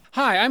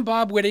Hi, I'm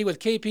Bob Whitty with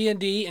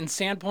KPND in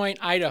Sandpoint,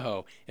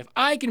 Idaho. If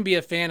I can be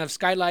a fan of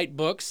Skylight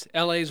Books,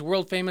 LA's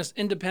world-famous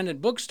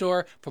independent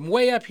bookstore, from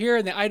way up here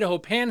in the Idaho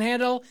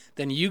Panhandle,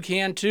 then you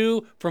can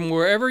too, from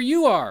wherever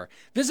you are.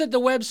 Visit the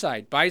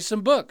website, buy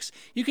some books.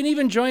 You can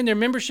even join their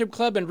membership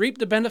club and reap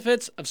the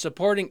benefits of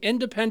supporting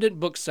independent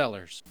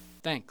booksellers.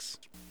 Thanks.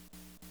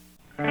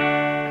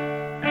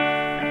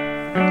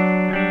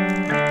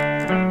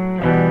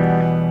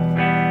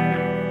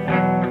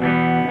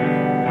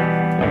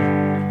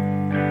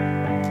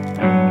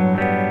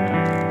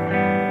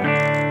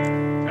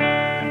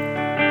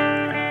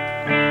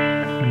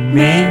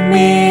 Meet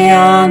me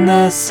on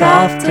the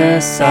softer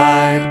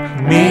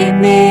side. Meet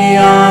me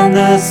on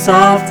the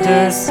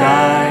softer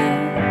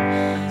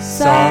side.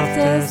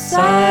 Softer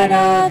side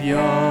of your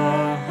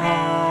heart.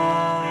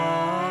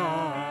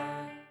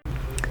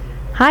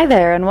 Hi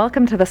there, and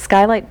welcome to the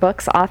Skylight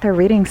Books Author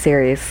Reading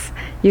Series.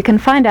 You can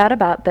find out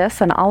about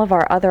this and all of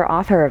our other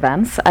author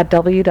events at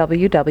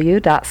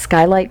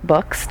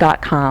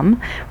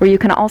www.skylightbooks.com, where you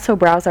can also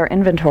browse our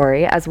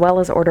inventory as well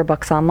as order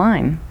books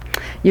online.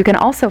 You can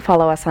also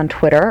follow us on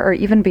Twitter or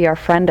even be our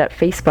friend at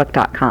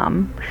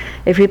facebook.com.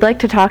 If you'd like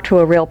to talk to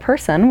a real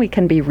person, we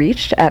can be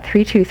reached at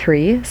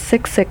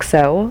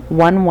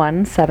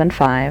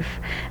 323-660-1175.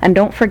 And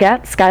don't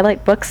forget,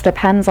 Skylight Books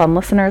depends on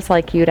listeners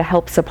like you to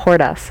help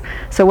support us.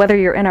 So whether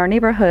you're in our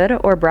neighborhood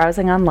or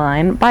browsing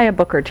online, buy a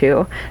book or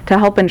two to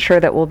help ensure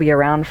that we'll be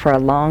around for a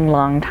long,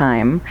 long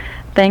time.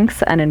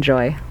 Thanks and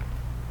enjoy.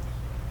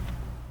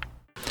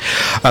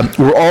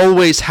 We're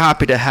always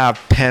happy to have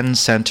Penn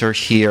Center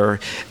here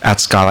at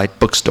Skylight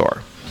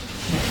Bookstore.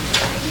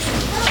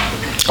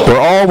 We're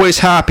always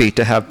happy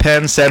to have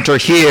Penn Center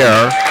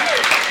here.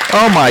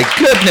 Oh my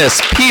goodness,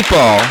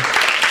 people.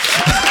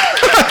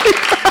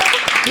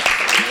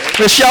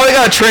 Michelle, we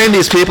gotta train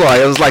these people.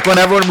 It was like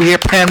whenever we hear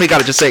Penn, we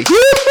gotta just say,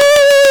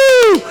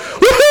 woohoo!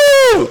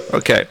 Woohoo!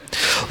 Okay,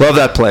 love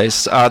that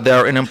place.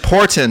 They're an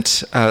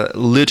important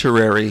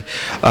literary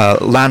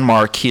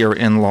landmark here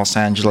in Los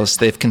Angeles.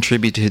 They've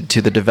contributed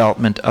to the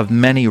development of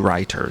many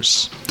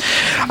writers,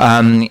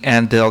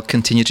 and they'll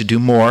continue to do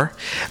more.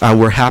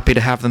 We're happy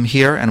to have them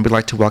here, and we'd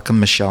like to welcome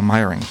Michelle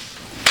Meyering.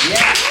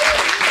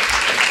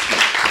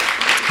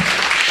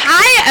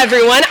 Hi,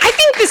 everyone. I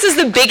think this is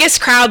the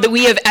biggest crowd that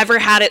we have ever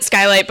had at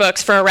Skylight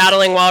Books for a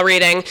Rattling Wall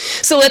reading.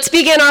 So let's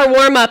begin our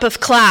warm-up of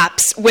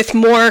claps with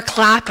more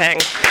clapping.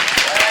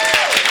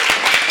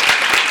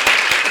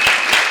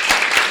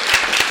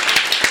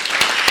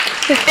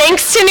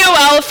 Thanks to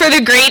Noelle for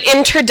the great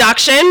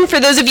introduction. For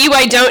those of you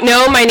I don't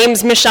know, my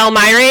name's Michelle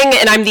Meyering,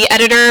 and I'm the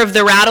editor of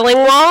The Rattling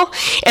Wall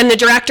and the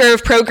director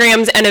of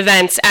programs and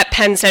events at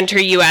Penn Center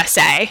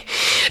USA.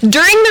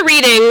 During the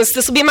readings,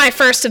 this will be my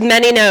first of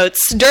many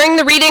notes, during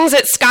the readings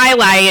at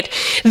Skylight,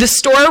 the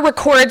store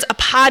records a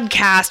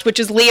podcast which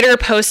is later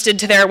posted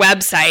to their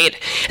website.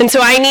 And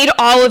so I need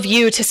all of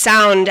you to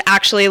sound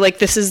actually like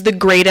this is the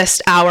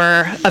greatest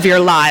hour of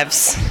your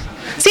lives.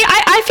 See,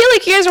 I feel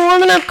like you guys are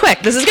warming up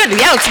quick. This is good.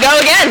 Yeah, let's go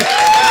again.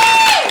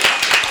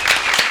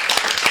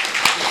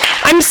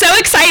 I'm so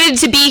excited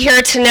to be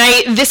here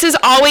tonight. This is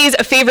always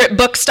a favorite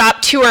book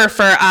stop tour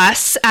for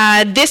us.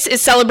 This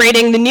is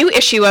celebrating the new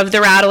issue of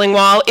The Rattling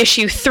Wall,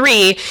 issue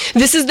 3.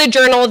 This is the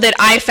journal that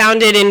I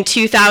founded in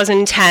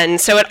 2010,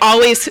 so it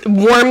always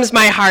warms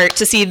my heart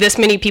to see this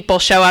many people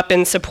show up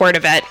in support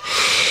of it.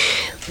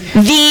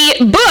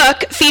 The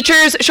book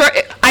features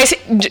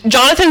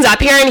Jonathan's up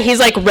here and he's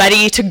like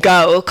ready to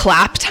go,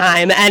 clap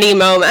time any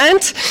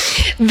moment.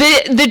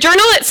 The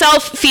journal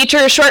itself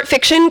features short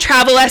fiction,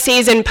 travel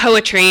essays, and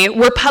poetry.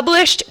 We're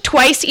published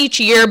twice each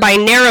year by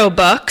Narrow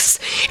Books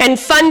and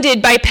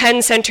funded by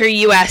Penn Center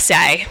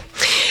USA.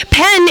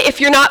 Penn, if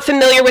you're not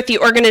familiar with the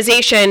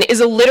organization,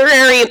 is a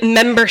literary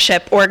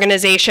membership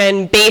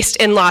organization based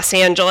in Los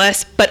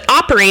Angeles, but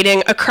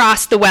operating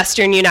across the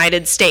Western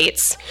United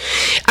States.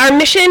 Our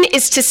mission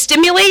is to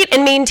stimulate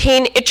and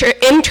maintain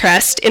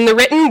interest in the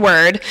written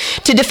word,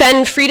 to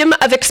defend freedom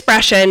of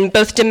expression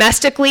both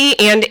domestically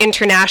and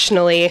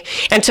internationally,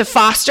 and to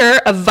foster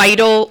a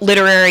vital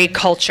literary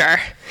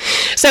culture.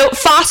 So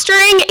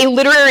fostering a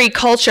literary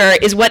culture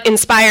is what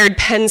inspired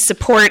Penn's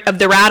support of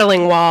The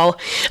Rattling Wall,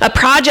 a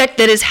project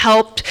that has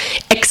helped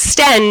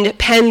extend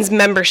Penn's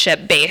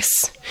membership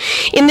base.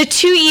 In the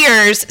 2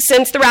 years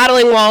since The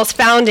Rattling Wall's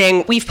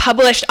founding, we've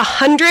published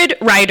 100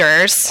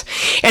 writers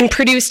and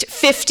produced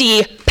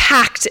 50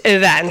 packed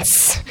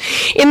events.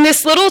 In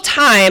this little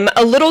time,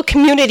 a little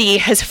community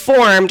has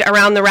formed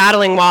around The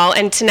Rattling Wall,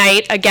 and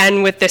tonight,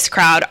 again with this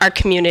crowd, our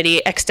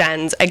community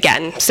extends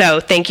again. So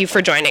thank you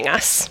for joining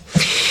us.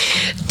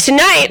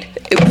 Tonight,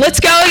 let's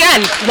go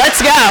again.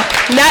 Let's go.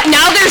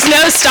 Now there's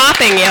no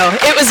stopping you.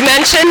 It was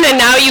mentioned, and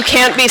now you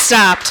can't be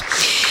stopped.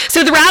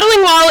 So the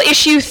Rattling Wall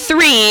issue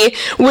 3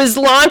 was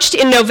launched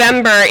in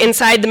November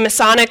inside the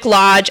Masonic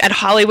Lodge at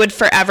Hollywood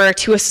Forever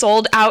to a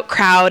sold-out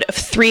crowd of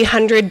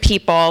 300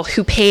 people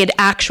who paid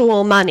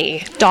actual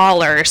money,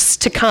 dollars,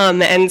 to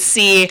come and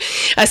see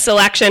a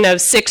selection of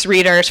 6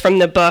 readers from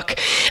the book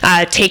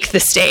take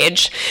the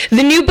stage.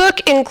 The new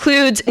book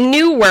includes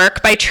new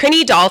work by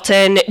Trini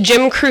Dalton,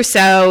 Jim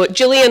Crusoe,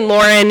 Jillian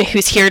Lauren,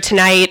 who's here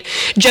tonight,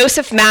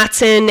 Joseph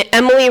Matson,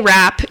 Emily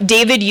Rapp,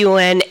 David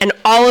Ewan, and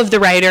all of the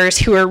writers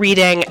who are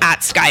reading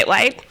at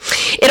Skylight.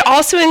 It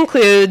also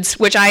includes,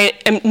 which I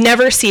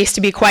never cease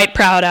to be quite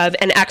proud of,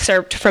 an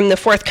excerpt from the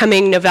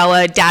forthcoming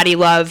novella Daddy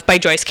Love by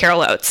Joyce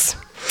Carol Oates.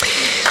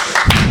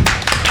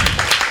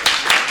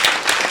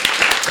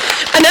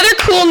 Another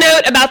cool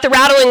note about the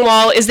Rattling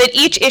Wall is that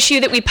each issue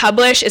that we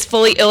publish is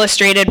fully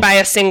illustrated by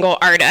a single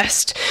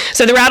artist.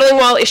 So the Rattling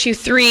Wall issue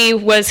 3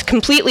 was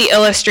completely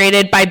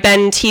illustrated by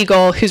Ben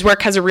Teagle, whose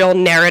work has a real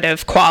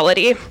narrative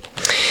quality,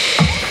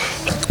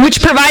 which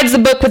provides the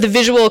book with a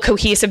visual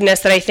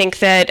cohesiveness that I think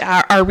that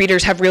our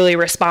readers have really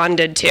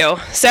responded to.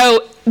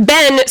 So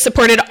Ben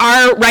supported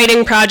our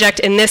writing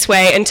project in this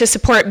way, and to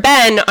support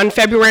Ben, on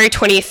February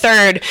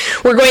 23rd,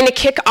 we're going to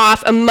kick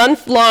off a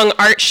month-long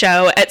art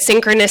show at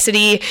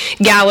Synchronicity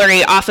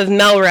Gallery off of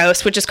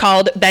Melrose, which is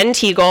called Ben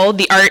Teagle,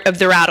 The Art of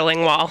the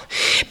Rattling Wall.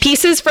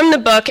 Pieces from the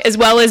book, as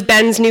well as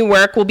Ben's new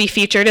work, will be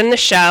featured in the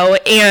show,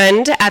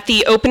 and at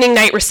the opening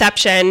night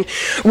reception,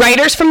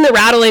 writers from the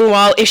Rattling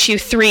Wall issue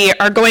 3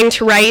 are going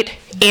to write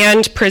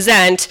and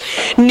present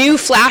new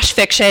flash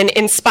fiction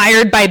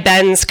inspired by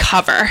Ben's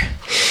cover.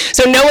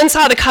 So no one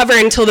saw the cover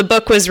until the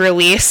book was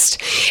released,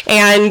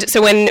 and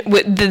so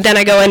then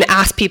I go and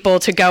ask people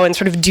to go and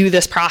sort of do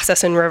this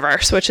process in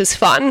reverse, which is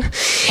fun.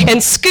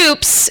 And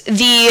Scoops,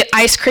 the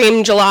ice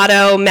cream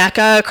gelato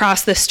mecca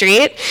across the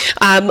street,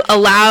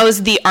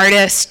 allows the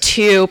artist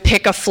to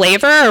pick a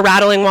flavor, a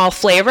Rattling Wall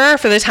flavor,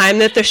 for the time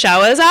that the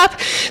show is up.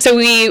 So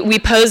we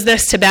posed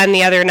this to Ben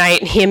the other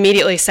night, and he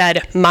immediately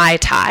said, Mai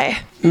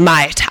Tai.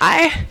 Mai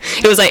Tai.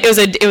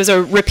 It was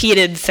a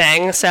repeated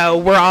thing, so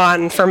we're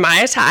on for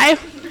Mai Tai.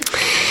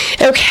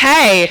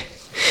 Okay.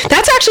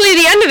 That's actually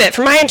the end of it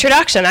for my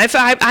introduction. I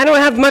don't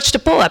have much to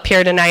pull up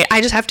here tonight.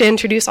 I just have to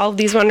introduce all of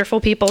these wonderful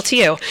people to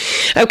you.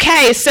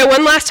 Okay, so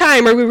one last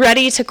time, are we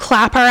ready to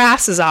clap our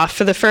asses off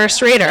for the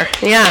first reader?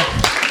 Yeah.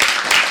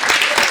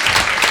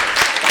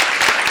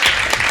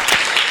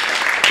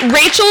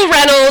 Rachel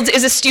Reynolds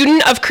is a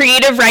student of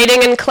creative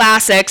writing and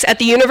classics at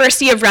the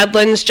University of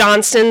Redlands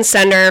Johnston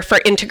Center for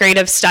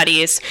Integrative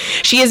Studies.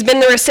 She has been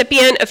the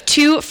recipient of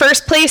 2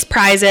 first-place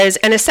prizes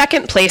and a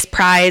second-place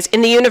prize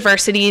in the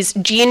university's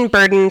Jean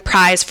Burden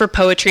Prize for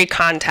Poetry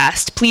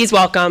contest. Please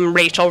welcome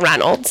Rachel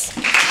Reynolds.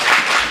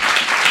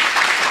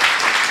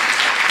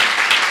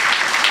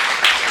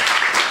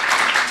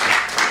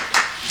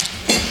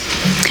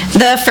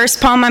 The first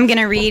poem I'm going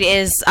to read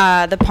is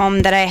the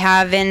poem that I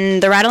have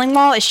in the Rattling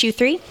Wall, issue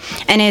 3,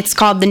 and it's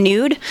called The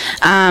Nude,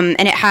 and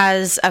it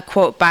has a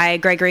quote by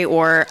Gregory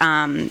Orr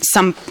from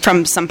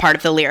some part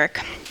of the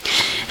lyric.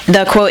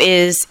 The quote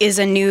is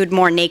a nude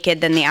more naked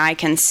than the eye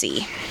can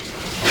see?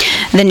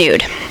 The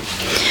Nude.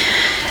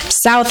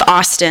 South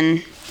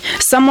Austin.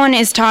 Someone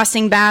is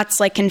tossing bats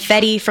like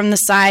confetti from the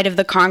side of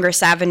the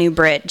Congress Avenue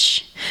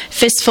Bridge.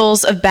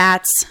 Fistfuls of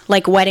bats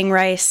like wedding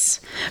rice.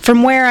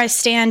 From where I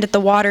stand at the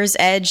water's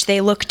edge, they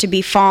look to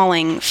be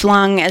falling,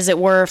 flung as it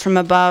were from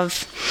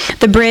above.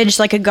 The bridge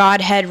like a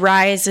godhead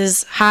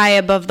rises high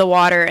above the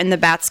water, and the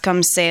bats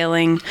come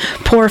sailing,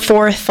 pour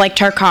forth like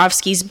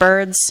Tarkovsky's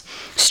birds,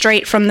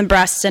 straight from the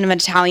breast of an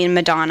Italian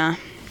Madonna.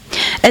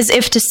 As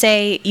if to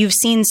say, you've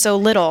seen so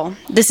little.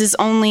 This is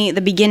only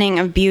the beginning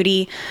of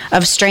beauty,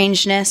 of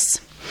strangeness.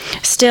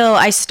 Still,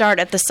 I start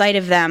at the sight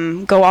of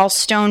them, go all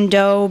stone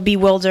dough,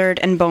 bewildered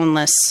and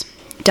boneless,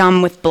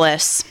 dumb with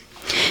bliss.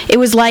 It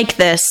was like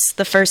this,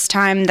 the first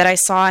time that I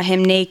saw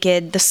him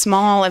naked, the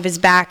small of his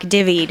back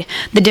divvied,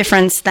 the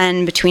difference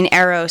then between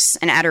eros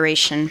and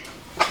adoration.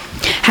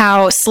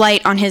 How,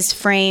 slight on his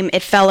frame,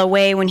 it fell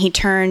away when he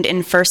turned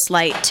in first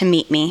light to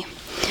meet me.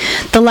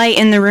 The light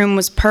in the room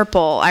was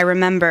purple, I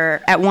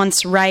remember, at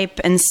once ripe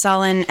and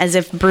sullen as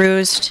if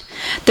bruised.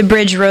 The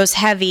bridge rose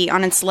heavy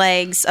on its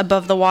legs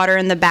above the water,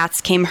 and the bats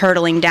came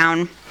hurtling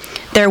down.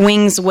 Their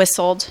wings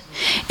whistled.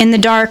 In the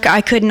dark, I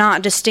could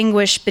not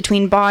distinguish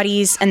between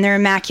bodies and their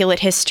immaculate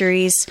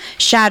histories,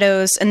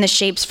 shadows and the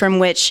shapes from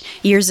which,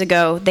 years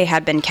ago, they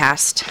had been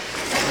cast.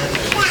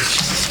 Thank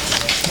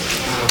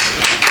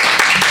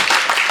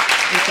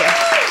you.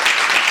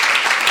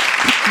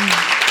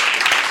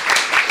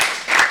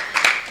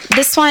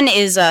 This one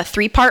is a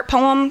 3-part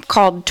poem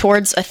called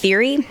Towards a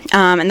Theory,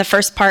 and the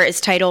first part is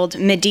titled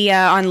Medea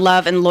on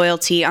Love and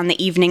Loyalty on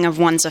the Evening of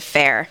One's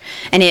Affair,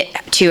 and it,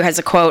 too, has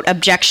a quote,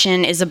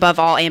 Objection is above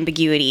all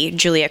ambiguity,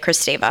 Julia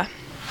Kristeva.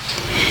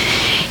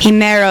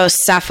 Himeros,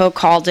 Sappho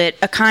called it,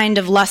 a kind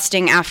of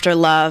lusting after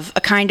love,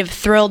 a kind of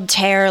thrilled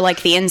tear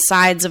like the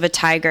insides of a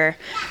tiger,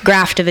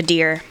 graft of a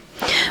deer.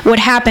 What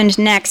happened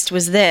next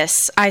was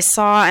this. I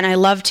saw and I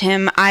loved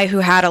him, I who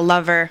had a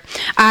lover,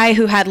 I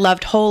who had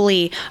loved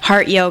wholly,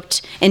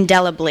 heart-yoked,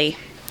 indelibly.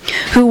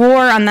 who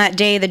wore on that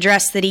day the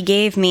dress that he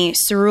gave me,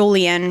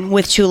 cerulean,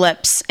 with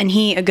tulips, and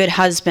he a good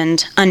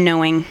husband,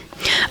 unknowing.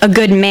 A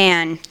good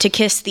man, to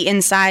kiss the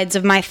insides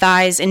of my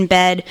thighs in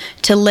bed,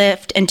 to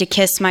lift and to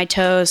kiss my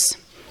toes.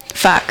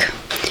 Fuck.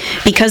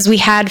 Because we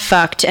had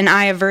fucked, and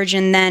I a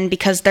virgin then,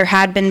 because there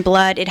had been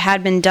blood, it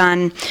had been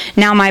done.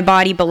 Now my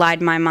body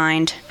belied my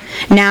mind.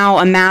 Now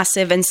a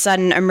massive and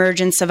sudden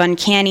emergence of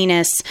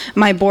uncanniness,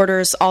 my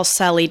borders all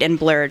sullied and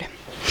blurred.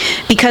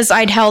 Because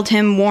I'd held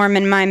him warm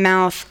in my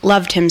mouth,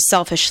 loved him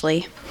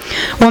selfishly.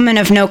 Woman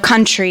of no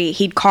country,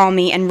 he'd call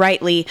me, and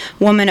rightly,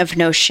 woman of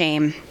no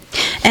shame.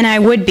 And I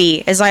would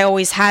be, as I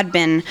always had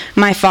been,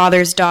 my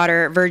father's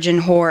daughter,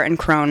 virgin whore and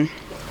crone.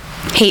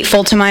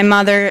 Hateful to my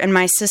mother and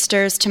my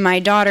sisters, to my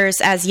daughters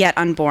as yet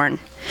unborn.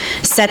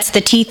 Sets the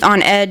teeth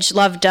on edge,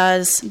 love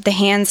does, the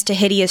hands to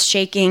hideous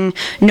shaking,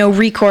 no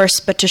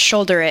recourse but to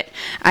shoulder it.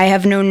 I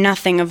have known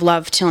nothing of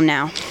love till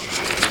now.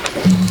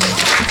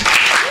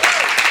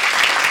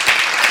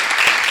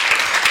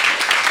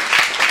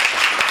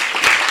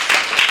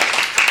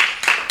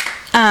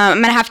 I'm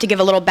going to have to give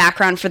a little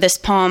background for this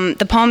poem.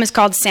 The poem is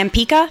called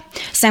Sampika.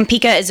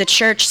 Sampika is a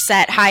church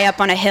set high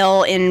up on a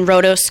hill in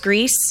Rhodos,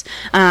 Greece.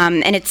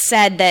 And it's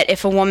said that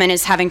if a woman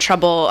is having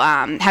trouble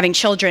having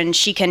children,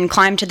 she can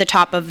climb to the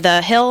top of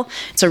the hill.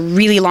 It's a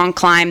really long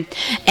climb,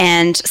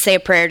 and say a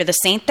prayer to the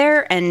saint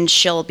there, and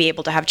she'll be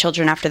able to have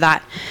children after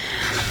that.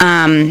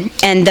 And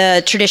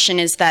the tradition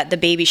is that the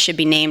baby should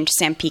be named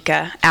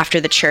Sampika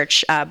after the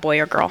church, boy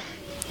or girl.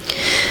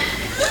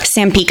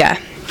 Sampika.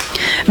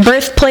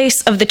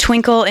 Birthplace of the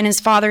twinkle in his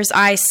father's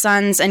eyes,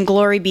 sons, and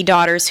glory be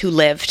daughters who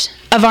lived.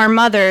 Of our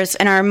mothers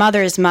and our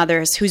mothers'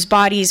 mothers, whose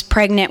bodies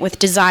pregnant with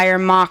desire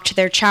mocked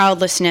their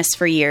childlessness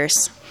for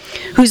years.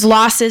 Whose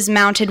losses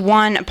mounted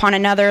one upon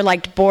another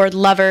like bored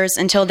lovers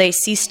until they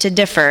ceased to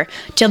differ,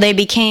 till they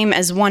became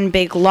as one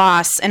big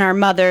loss, and our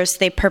mothers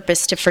they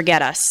purposed to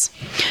forget us.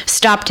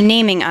 Stopped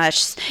naming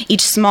us,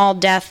 each small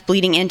death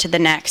bleeding into the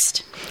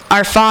next.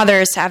 Our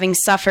fathers, having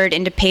suffered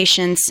into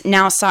patience,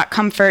 now sought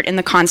comfort in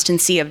the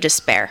constancy of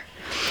despair.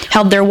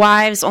 Held their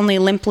wives only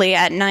limply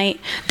at night,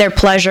 their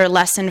pleasure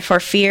lessened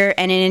for fear,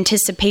 and in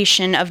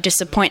anticipation of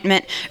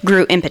disappointment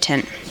grew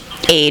impotent.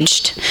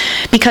 Aged.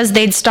 Because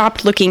they'd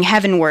stopped looking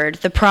heavenward,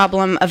 the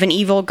problem of an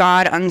evil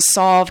god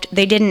unsolved,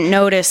 they didn't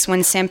notice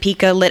when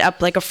Sampika lit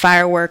up like a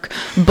firework,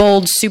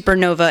 bold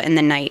supernova in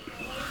the night.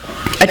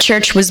 A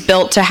church was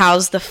built to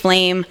house the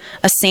flame,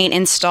 a saint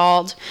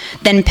installed.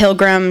 Then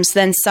pilgrims,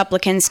 then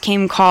supplicants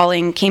came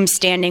calling, came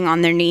standing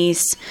on their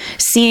knees.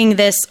 Seeing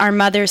this, our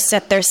mothers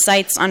set their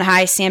sights on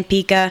high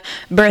Sampika,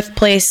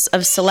 birthplace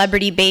of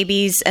celebrity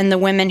babies and the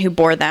women who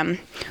bore them,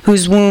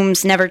 whose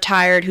wombs never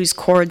tired, whose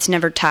cords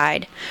never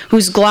tied,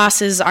 whose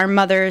glosses our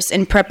mothers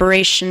in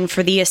preparation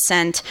for the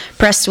ascent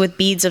pressed with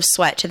beads of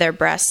sweat to their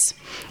breasts.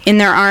 In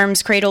their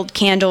arms cradled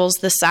candles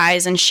the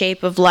size and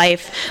shape of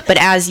life, but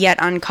as yet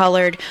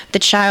uncolored, the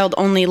child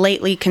only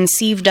lately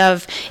conceived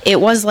of.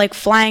 It was like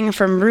flying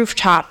from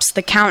rooftops,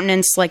 the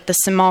countenance like the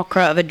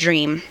simulacra of a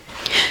dream.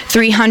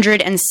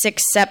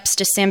 306 steps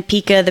to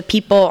Sampika, the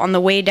people on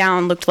the way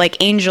down looked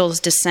like angels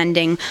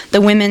descending,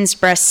 the women's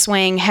breasts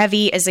swaying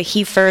heavy as a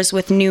heifer's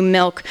with new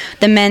milk,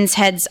 the men's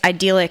heads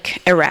idyllic,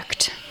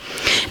 erect.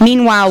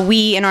 Meanwhile,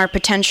 we in our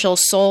potential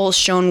souls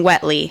shone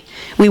wetly.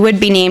 We would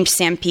be named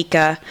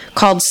Sampika,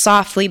 called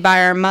softly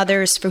by our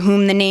mothers for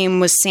whom the name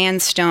was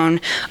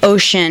sandstone,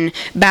 ocean,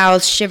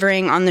 boughs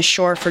shivering on the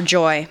shore for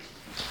joy.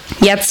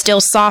 Yet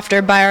still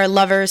softer by our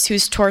lovers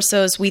whose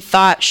torsos we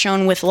thought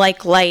shone with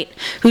like light,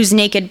 whose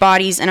naked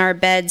bodies in our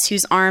beds,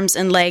 whose arms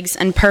and legs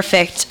and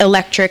perfect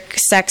electric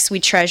sex we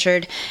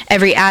treasured,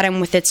 every atom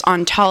with its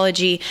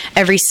ontology,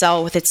 every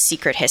cell with its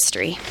secret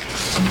history.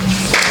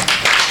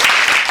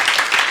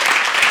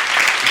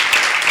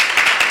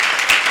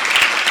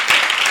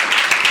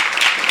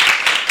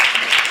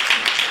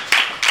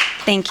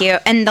 Thank you.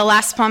 And the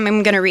last poem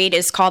I'm going to read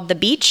is called The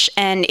Beach,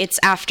 and it's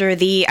after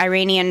the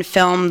Iranian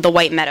film The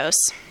White Meadows.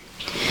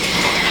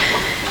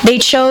 They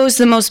chose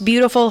the most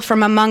beautiful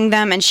from among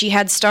them, and she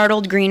had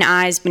startled green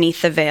eyes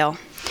beneath the veil.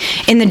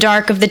 In the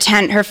dark of the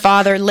tent, her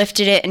father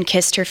lifted it and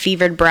kissed her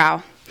fevered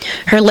brow.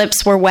 Her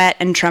lips were wet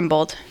and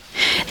trembled.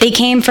 They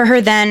came for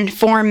her then,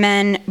 4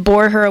 men,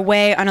 bore her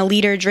away on a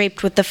litter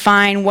draped with the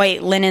fine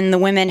white linen the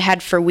women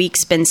had for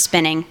weeks been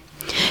spinning.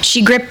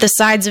 She gripped the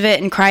sides of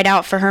it and cried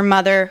out for her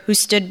mother, who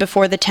stood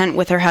before the tent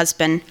with her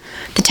husband.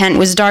 The tent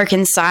was dark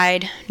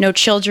inside, no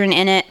children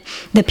in it.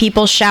 The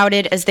people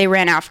shouted as they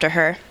ran after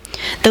her.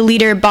 The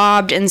leader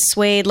bobbed and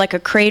swayed like a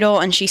cradle,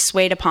 and she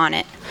swayed upon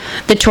it.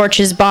 The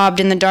torches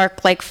bobbed in the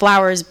dark like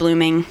flowers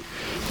blooming.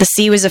 The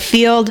sea was a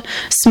field.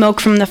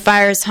 Smoke from the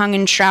fires hung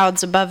in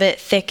shrouds above it,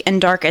 thick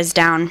and dark as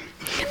down.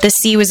 The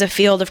sea was a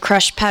field of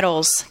crushed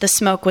petals. The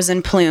smoke was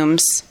in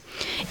plumes.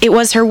 It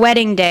was her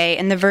wedding day,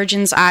 and the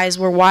virgin's eyes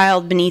were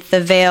wild beneath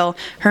the veil,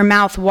 her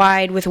mouth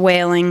wide with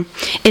wailing.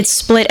 It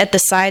split at the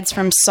sides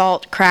from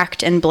salt,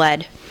 cracked, and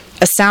bled.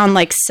 A sound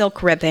like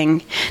silk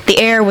ripping. The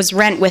air was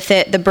rent with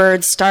it, the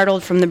birds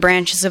startled from the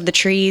branches of the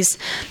trees.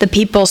 The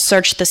people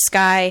searched the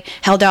sky,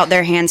 held out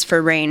their hands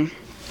for rain.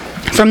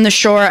 From the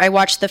shore, I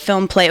watched the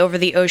film play over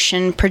the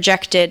ocean,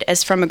 projected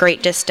as from a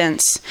great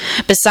distance.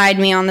 Beside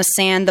me on the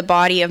sand, the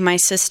body of my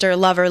sister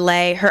lover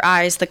lay, her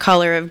eyes the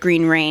color of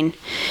green rain.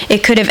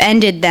 It could have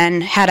ended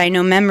then, had I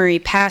no memory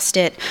past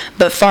it,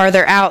 but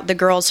farther out, the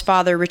girl's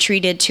father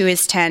retreated to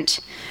his tent.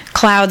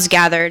 Clouds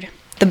gathered.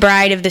 The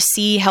bride of the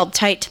sea held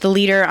tight to the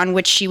leader on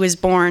which she was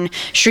born,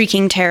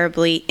 shrieking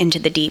terribly into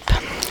the deep.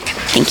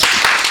 Thank you.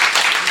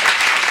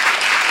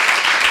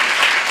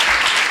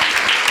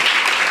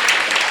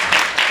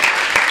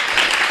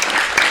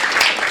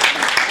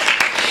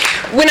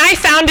 When I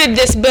founded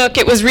this book,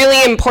 it was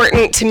really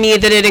important to me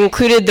that it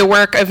included the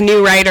work of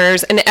new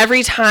writers, and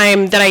every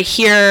time that I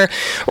hear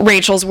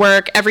Rachel's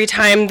work, every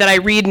time that I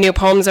read new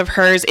poems of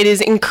hers, it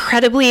is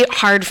incredibly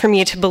hard for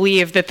me to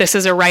believe that this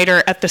is a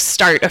writer at the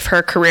start of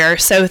her career.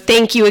 So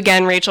thank you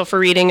again, Rachel, for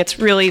reading. It's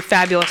really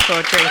fabulous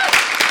poetry.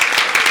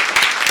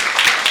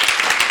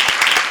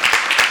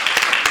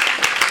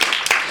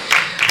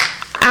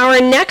 Our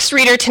next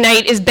reader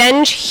tonight is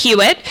Benj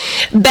Hewitt.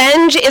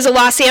 Benj is a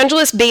Los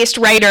Angeles-based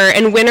writer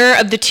and winner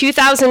of the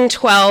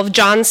 2012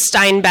 John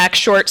Steinbeck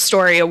Short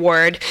Story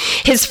Award.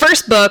 His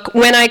first book,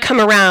 When I Come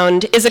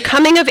Around, is a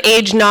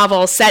coming-of-age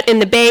novel set in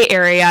the Bay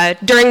Area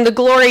during the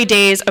glory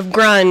days of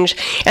grunge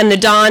and the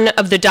dawn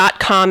of the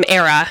dot-com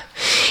era.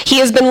 He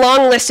has been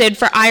longlisted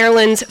for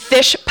Ireland's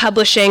Fish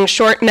Publishing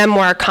Short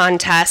Memoir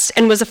Contest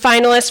and was a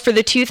finalist for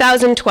the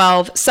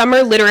 2012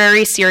 Summer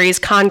Literary Series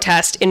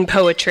Contest in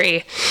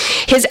Poetry.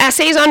 His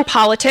essays on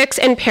politics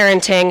and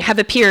parenting have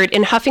appeared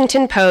in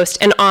Huffington Post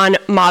and on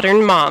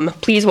Modern Mom.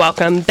 Please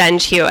welcome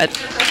Benj Hewitt.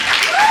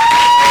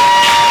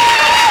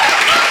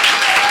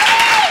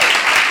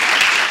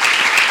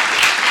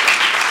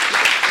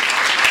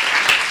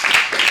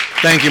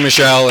 Thank you,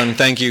 Michelle, and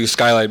thank you,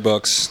 Skylight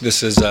Books.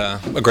 This is a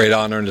great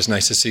honor, and it's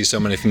nice to see so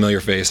many familiar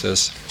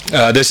faces.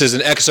 This is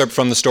an excerpt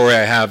from the story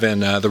I have in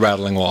The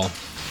Rattling Wall.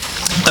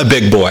 A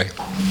big boy.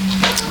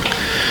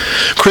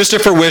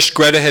 Christopher wished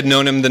Greta had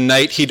known him the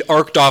night he'd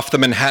arced off the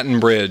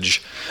Manhattan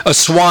Bridge, a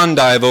swan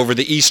dive over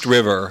the East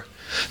River,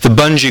 the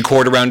bungee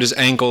cord around his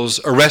ankles,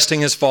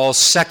 arresting his fall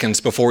seconds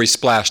before he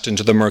splashed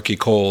into the murky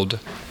cold.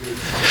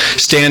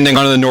 Standing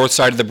on the north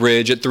side of the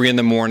bridge at 3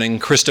 a.m,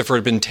 Christopher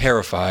had been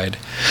terrified,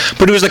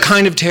 but it was the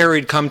kind of terror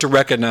he'd come to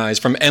recognize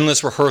from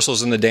endless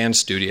rehearsals in the dance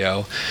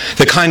studio,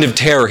 the kind of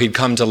terror he'd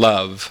come to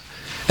love.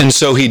 And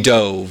so he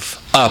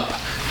dove, up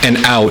and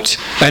out,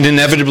 and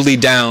inevitably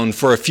down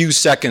for a few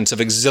seconds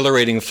of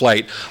exhilarating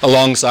flight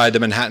alongside the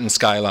Manhattan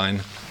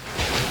skyline.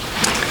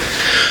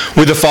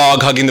 With the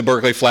fog hugging the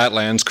Berkeley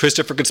flatlands,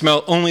 Christopher could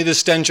smell only the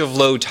stench of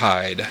low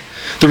tide,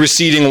 the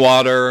receding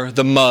water,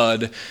 the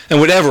mud,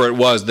 and whatever it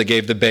was that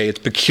gave the bay its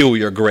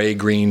peculiar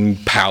gray-green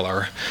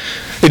pallor.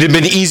 It had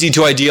been easy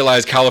to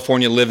idealize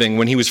California living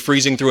when he was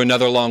freezing through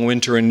another long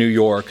winter in New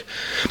York,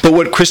 but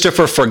what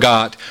Christopher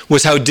forgot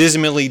was how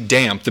dismally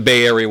damp the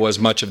Bay Area was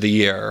much of the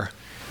year.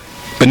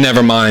 But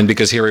never mind,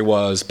 because here he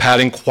was,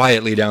 padding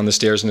quietly down the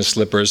stairs in his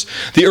slippers,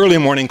 the early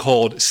morning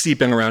cold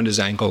seeping around his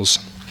ankles.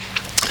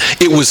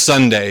 It was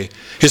Sunday,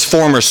 his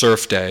former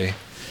surf day.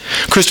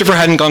 Christopher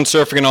hadn't gone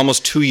surfing in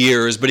almost 2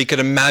 years, but he could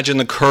imagine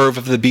the curve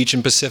of the beach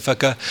in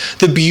Pacifica,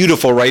 the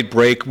beautiful right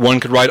break one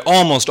could ride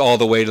almost all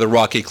the way to the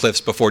rocky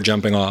cliffs before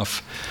jumping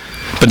off.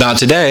 But not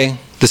today.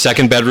 The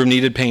second bedroom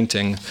needed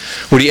painting.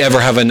 Would he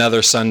ever have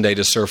another Sunday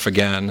to surf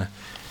again?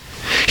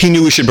 He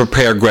knew he should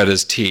prepare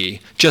Greta's tea,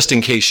 just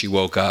in case she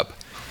woke up.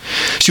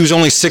 She was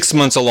only 6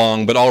 months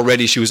along, but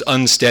already she was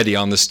unsteady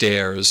on the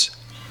stairs.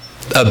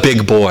 A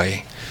big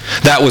boy.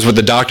 That was what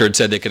the doctor had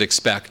said they could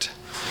expect.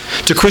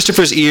 To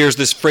Christopher's ears,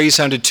 this phrase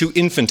sounded too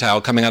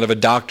infantile coming out of a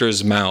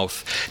doctor's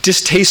mouth,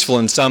 distasteful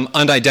in some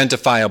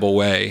unidentifiable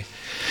way.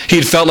 He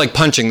had felt like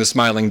punching the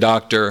smiling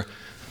doctor,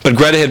 but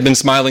Greta had been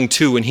smiling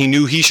too, and he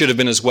knew he should have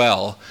been as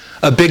well.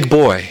 A big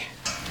boy.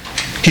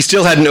 He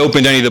still hadn't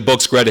opened any of the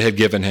books Greta had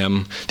given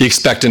him, The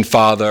Expectant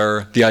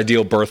Father, The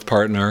Ideal Birth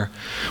Partner.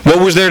 What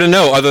was there to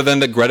know other than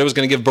that Greta was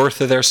going to give birth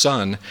to their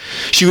son?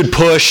 She would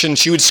push, and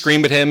she would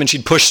scream at him, and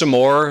she'd push some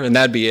more, and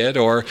that'd be it.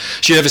 Or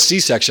she'd have a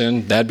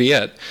C-section, that'd be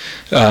it.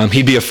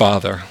 He'd be a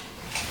father.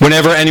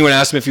 Whenever anyone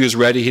asked him if he was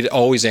ready, he'd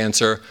always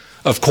answer,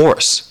 of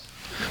course.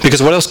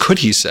 Because what else could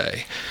he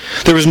say?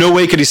 There was no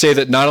way could he say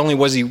that not only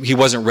was he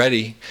wasn't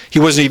ready, he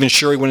wasn't even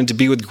sure he wanted to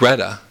be with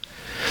Greta.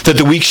 That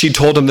the week she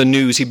told him the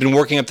news, he'd been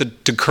working up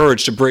to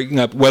courage to bring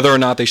up whether or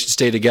not they should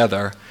stay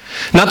together.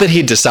 Not that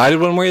he'd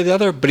decided one way or the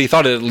other, but he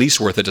thought it at least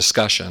worth a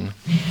discussion.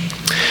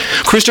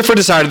 Christopher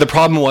decided the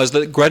problem was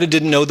that Greta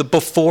didn't know the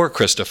before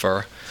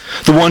Christopher,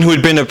 the one who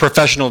had been a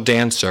professional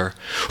dancer,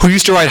 who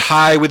used to ride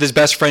high with his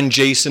best friend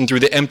Jason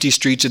through the empty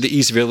streets of the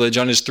East Village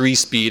on his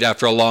 3-speed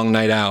after a long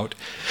night out,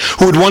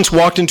 who had once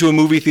walked into a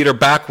movie theater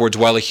backwards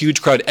while a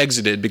huge crowd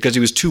exited because he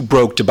was too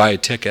broke to buy a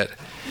ticket.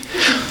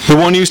 The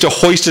one who used to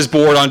hoist his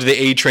board onto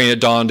the A train at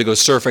dawn to go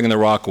surfing in the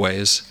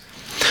Rockaways.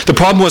 The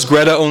problem was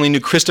Greta only knew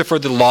Christopher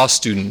the law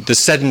student, the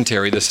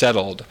sedentary, the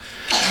settled.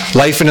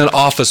 Life in an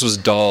office was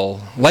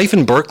dull. Life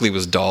in Berkeley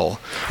was dull.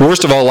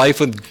 Worst of all, life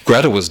with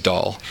Greta was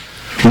dull.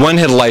 When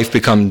had life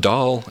become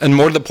dull? And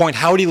more to the point,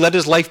 how had he let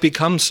his life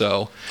become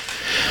so?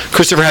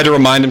 Christopher had to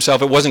remind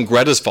himself it wasn't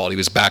Greta's fault he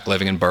was back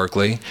living in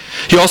Berkeley.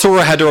 He also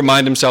had to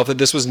remind himself that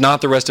this was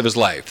not the rest of his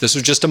life. This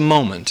was just a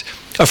moment,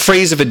 a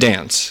phrase of a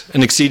dance,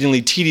 an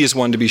exceedingly tedious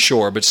one to be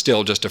sure, but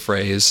still just a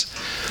phrase.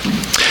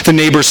 The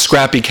neighbor's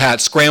scrappy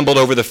cat scrambled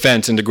over the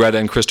fence into Greta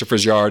and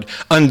Christopher's yard,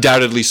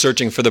 undoubtedly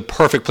searching for the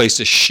perfect place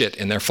to shit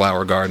in their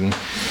flower garden.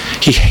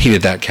 He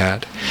hated that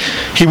cat.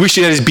 He wished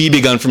he had his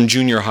BB gun from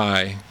junior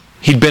high.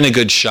 He'd been a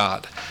good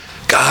shot.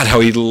 God, how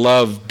he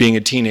loved being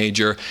a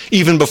teenager,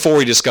 even before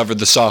he discovered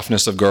the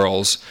softness of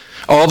girls.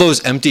 All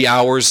those empty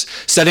hours,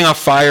 setting off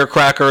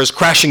firecrackers,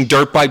 crashing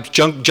dirt bikes,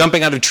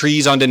 jumping out of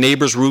trees onto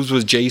neighbors' roofs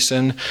with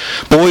Jason.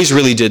 Boys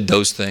really did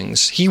those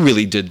things. He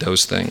really did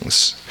those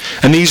things.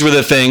 And these were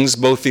the things,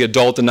 both the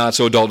adult and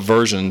not-so-adult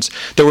versions,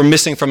 that were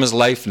missing from his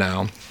life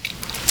now.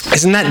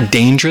 Isn't that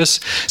dangerous?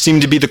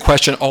 Seemed to be the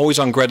question always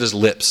on Greta's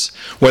lips,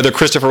 whether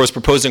Christopher was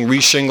proposing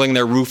reshingling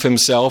their roof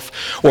himself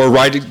or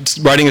riding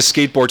a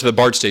skateboard to the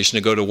BART station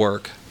to go to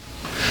work.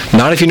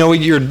 Not if you know what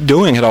you're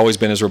doing, had always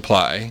been his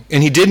reply.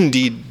 And he did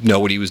indeed know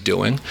what he was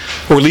doing,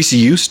 or at least he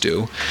used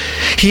to.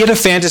 He had a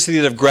fantasy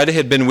that if Greta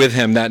had been with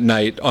him that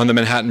night on the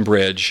Manhattan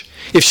Bridge,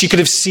 if she could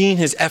have seen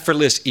his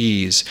effortless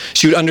ease,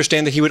 she would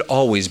understand that he would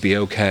always be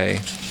okay.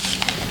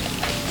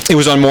 It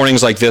was on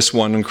mornings like this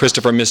one when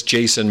Christopher missed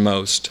Jason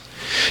most.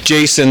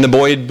 Jason, the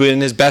boy had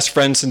been his best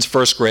friend since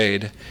first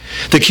grade.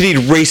 The kid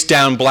he'd raced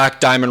down black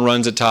diamond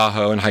runs at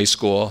Tahoe in high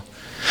school.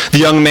 The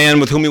young man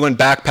with whom he went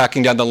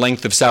backpacking down the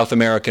length of South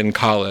America in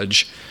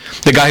college.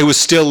 The guy who was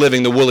still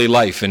living the woolly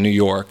life in New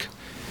York.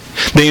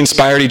 They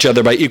inspired each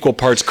other by equal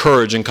parts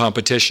courage and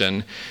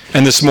competition,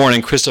 and this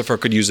morning Christopher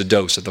could use a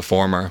dose of the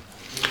former.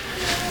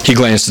 He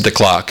glanced at the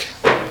clock,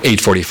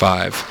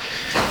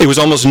 8:45. It was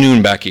almost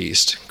noon back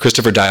east.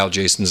 Christopher dialed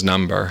Jason's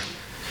number.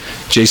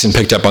 Jason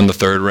picked up on the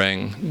third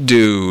ring.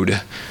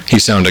 Dude, he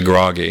sounded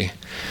groggy.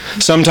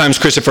 Sometimes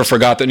Christopher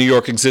forgot that New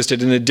York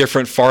existed in a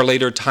different, far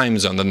later time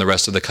zone than the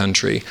rest of the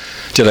country.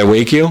 Did I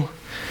wake you?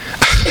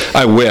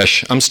 I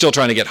wish. I'm still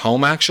trying to get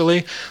home,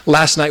 actually.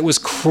 Last night was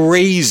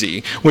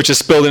crazy, which has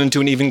spilled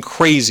into an even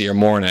crazier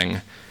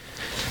morning.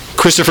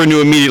 Christopher knew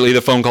immediately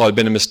the phone call had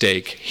been a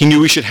mistake. He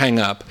knew he should hang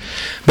up.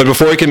 But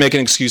before he could make an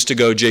excuse to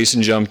go,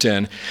 Jason jumped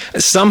in.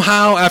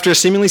 Somehow, after a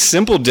seemingly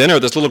simple dinner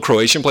at this little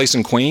Croatian place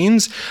in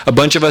Queens, a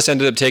bunch of us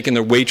ended up taking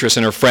the waitress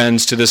and her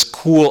friends to this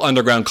cool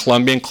underground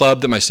Colombian club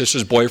that my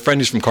sister's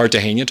boyfriend, who's from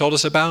Cartagena, told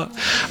us about.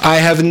 I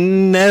have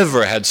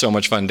never had so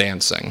much fun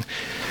dancing.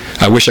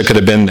 I wish I could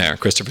have been there,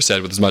 Christopher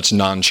said with as much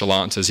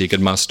nonchalance as he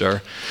could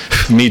muster.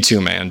 Me too,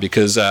 man,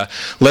 because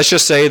let's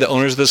just say the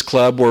owners of this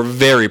club were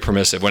very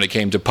permissive when it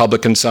came to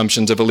public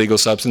consumptions of illegal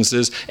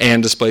substances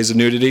and displays of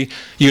nudity.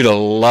 You'd have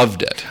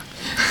loved it.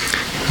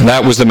 And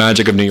that was the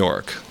magic of New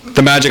York.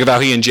 The magic of how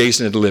he and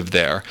Jason had lived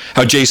there,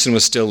 how Jason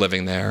was still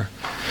living there.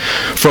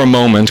 For a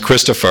moment,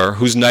 Christopher,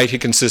 whose night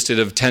had consisted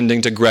of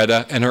tending to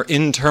Greta and her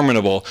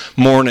interminable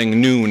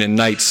morning, noon, and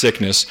night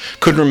sickness,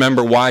 couldn't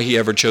remember why he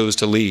ever chose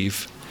to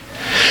leave.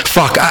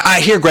 Fuck,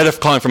 I hear Greta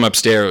calling from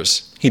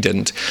upstairs. He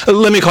didn't.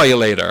 Let me call you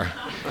later.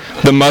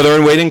 The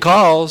mother-in-waiting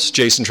calls.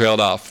 Jason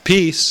trailed off.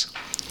 Peace.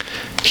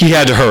 He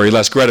had to hurry,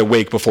 lest Greta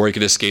wake before he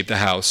could escape the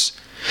house.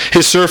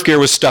 His surf gear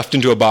was stuffed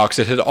into a box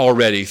that had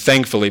already,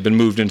 thankfully, been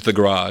moved into the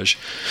garage.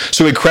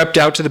 So he crept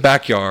out to the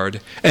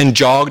backyard and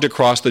jogged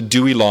across the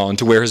dewy lawn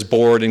to where his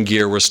board and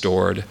gear were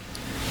stored.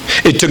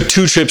 It took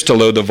 2 trips to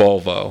load the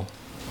Volvo.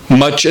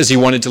 Much as he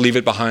wanted to leave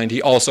it behind,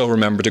 he also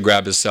remembered to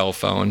grab his cell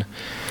phone.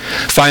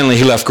 Finally,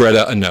 he left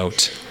Greta a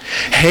note.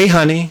 Hey,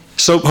 honey,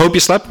 so hope you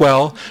slept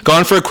well.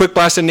 Gone for a quick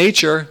blast of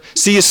nature.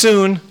 See you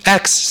soon.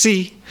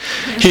 XC.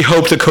 He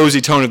hoped the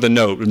cozy tone of the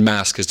note would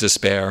mask his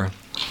despair.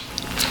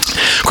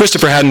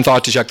 Christopher hadn't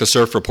thought to check the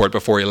surf report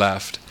before he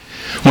left.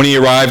 When he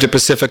arrived at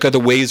Pacifica, the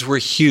waves were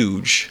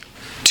huge.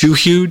 Too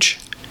huge?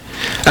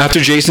 After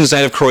Jason's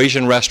night of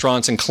Croatian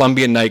restaurants and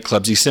Colombian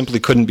nightclubs, he simply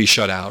couldn't be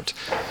shut out.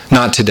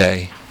 Not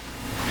today.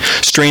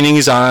 Straining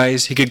his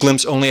eyes, he could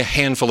glimpse only a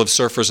handful of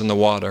surfers in the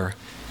water.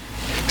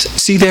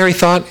 See there, he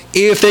thought,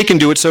 if they can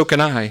do it, so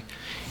can I.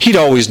 He'd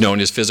always known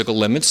his physical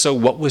limits, so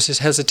what was his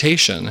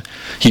hesitation?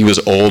 He was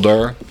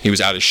older, he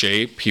was out of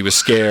shape, he was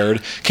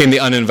scared, came the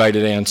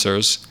uninvited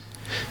answers.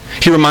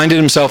 He reminded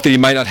himself that he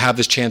might not have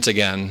this chance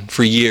again,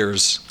 for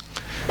years.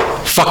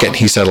 Fuck it,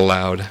 he said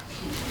aloud.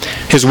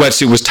 His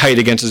wetsuit was tight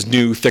against his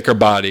new, thicker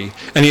body,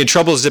 and he had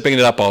trouble zipping it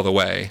up all the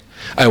way.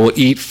 I will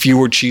eat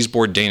fewer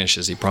cheeseboard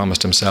danishes, he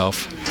promised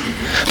himself.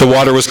 The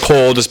water was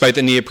cold despite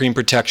the neoprene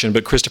protection,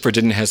 but Christopher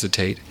didn't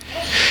hesitate.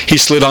 He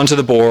slid onto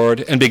the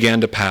board and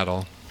began to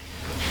paddle.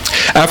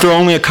 After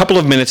only a couple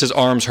of minutes, his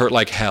arms hurt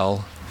like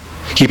hell.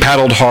 He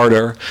paddled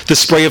harder, the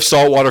spray of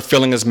salt water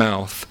filling his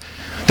mouth.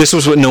 This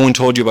was what no one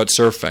told you about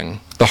surfing.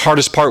 The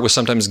hardest part was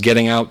sometimes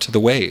getting out to the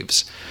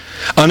waves.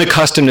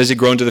 Unaccustomed as he'd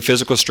grown to the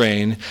physical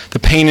strain, the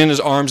pain in his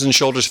arms and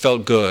shoulders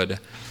felt good.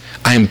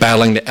 I am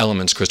battling the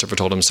elements, Christopher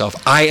told himself.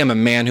 I am a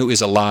man who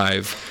is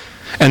alive.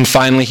 And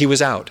finally he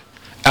was out.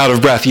 Out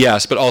of breath,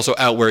 yes, but also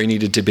out where he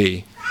needed to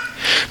be.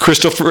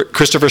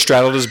 Christopher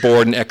straddled his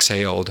board and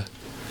exhaled.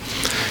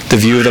 The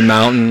view of the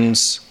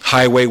mountains,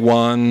 Highway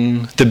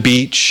 1, the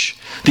beach,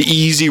 the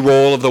easy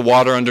roll of the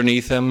water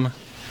underneath him.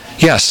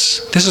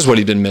 Yes, this is what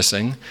he'd been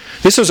missing.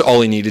 This was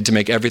all he needed to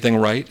make everything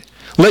right.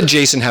 Let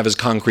Jason have his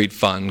concrete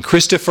fun.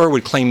 Christopher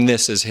would claim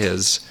this as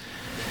his.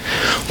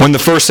 When the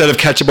first set of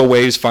catchable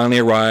waves finally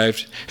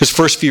arrived, his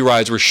first few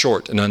rides were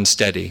short and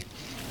unsteady.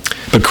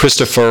 But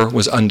Christopher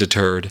was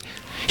undeterred.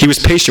 He was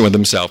patient with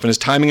himself, and his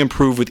timing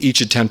improved with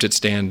each attempt at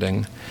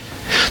standing.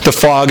 The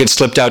fog had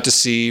slipped out to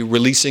sea,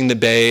 releasing the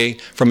bay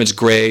from its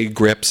gray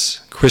grips.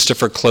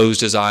 Christopher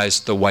closed his eyes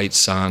to the white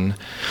sun.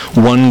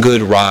 One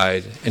good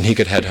ride, and he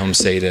could head home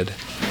sated.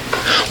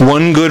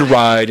 One good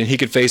ride, and he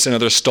could face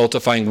another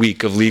stultifying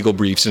week of legal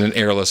briefs in an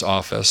airless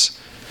office.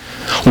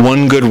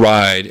 One good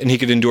ride, and he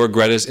could endure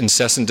Greta's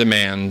incessant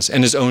demands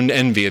and his own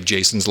envy of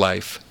Jason's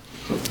life.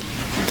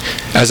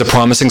 As a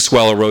promising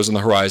swell arose on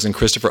the horizon,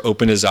 Christopher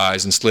opened his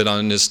eyes and slid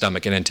on his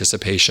stomach in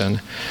anticipation.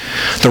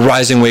 The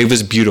rising wave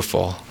was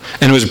beautiful,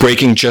 and it was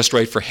breaking just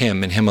right for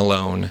him and him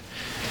alone.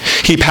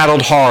 He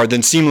paddled hard,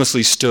 then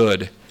seamlessly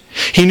stood.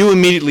 He knew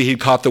immediately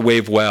he'd caught the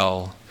wave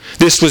well.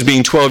 This was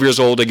being 12 years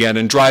old again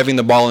and driving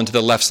the ball into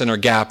the left center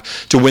gap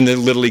to win the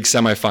Little League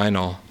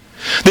semifinal.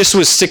 This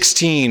was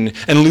 16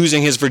 and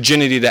losing his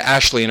virginity to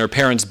Ashley in her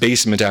parents'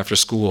 basement after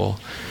school.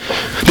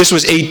 This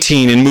was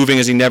 18 and moving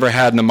as he never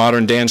had in the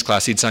modern dance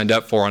class he'd signed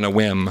up for on a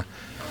whim.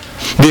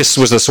 This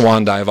was the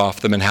swan dive off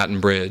the Manhattan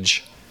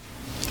Bridge.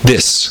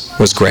 This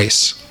was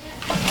grace.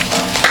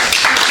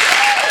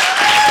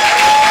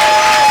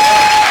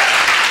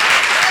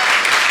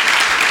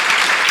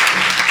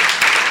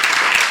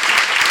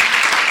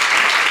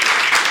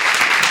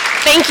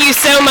 Thank you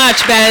so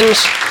much, Benj.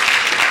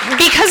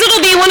 Because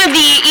it'll be one of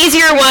the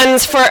easier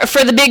ones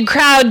for the big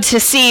crowd to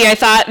see, I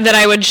thought that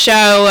I would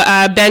show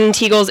Ben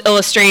Teagle's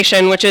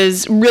illustration, which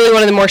is really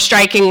one of the more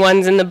striking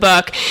ones in the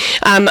book,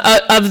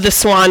 of the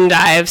swan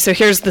dive. So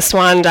here's the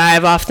swan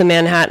dive off the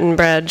Manhattan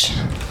Bridge.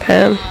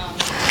 Okay.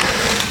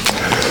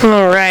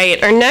 All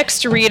right, our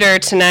next reader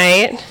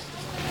tonight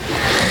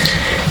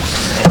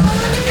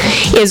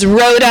is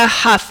Rhoda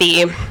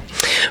Huffey.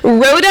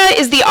 Rhoda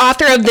is the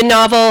author of the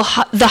novel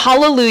The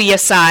Hallelujah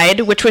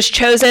Side, which was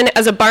chosen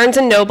as a Barnes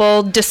 &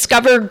 Noble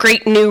Discover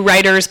Great New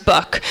Writers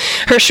book.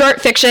 Her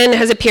short fiction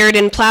has appeared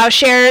in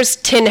Ploughshares,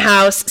 Tin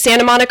House,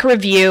 Santa Monica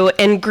Review,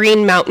 and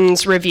Green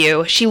Mountains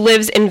Review. She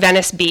lives in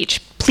Venice Beach.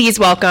 Please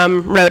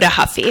welcome Rhoda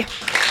Huffey.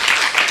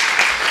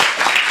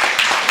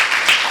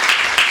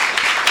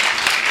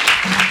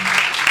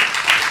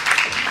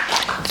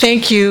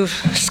 Thank you,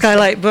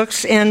 Skylight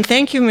Books, and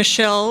thank you,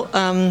 Michelle.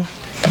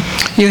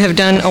 You have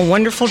done a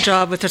wonderful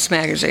job with this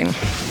magazine.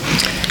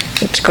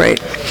 It's great.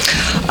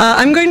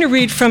 I'm going to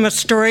read from a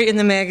story in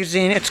the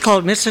magazine. It's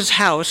called Mrs.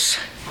 House.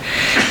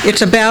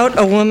 It's about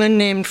a woman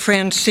named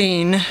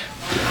Francine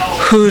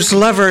whose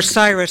lover,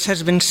 Cyrus,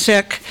 has been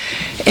sick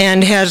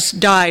and has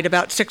died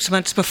about 6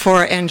 months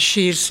before, and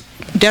she's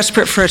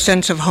desperate for a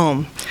sense of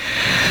home.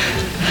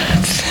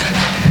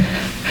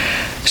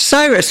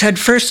 Cyrus had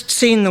first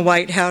seen the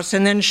White House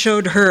and then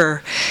showed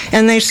her,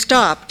 and they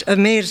stopped,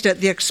 amazed at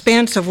the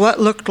expanse of what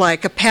looked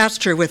like a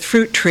pasture with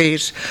fruit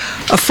trees,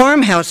 a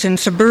farmhouse in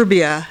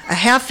suburbia, a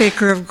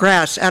half-acre of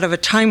grass out of a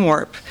time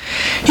warp.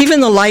 Even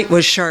the light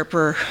was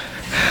sharper.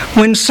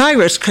 When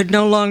Cyrus could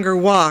no longer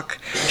walk,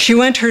 she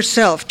went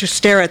herself to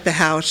stare at the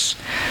house.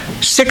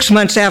 6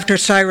 months after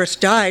Cyrus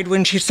died,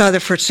 when she saw the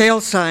for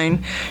sale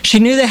sign, she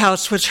knew the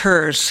house was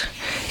hers.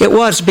 It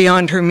was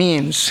beyond her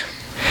means.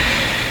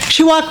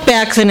 She walked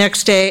back the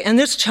next day, and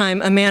this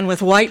time a man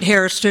with white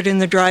hair stood in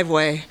the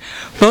driveway,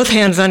 both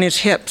hands on his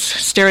hips,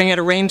 staring at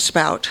a rain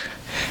spout.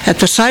 At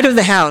the side of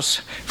the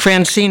house,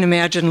 Francine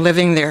imagined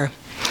living there.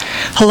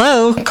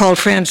 "Hello," called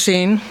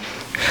Francine.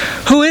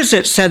 "Who is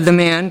it?" said the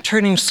man,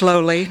 turning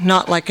slowly,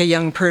 not like a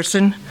young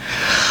person.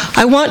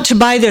 "I want to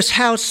buy this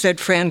house," said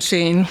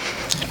Francine.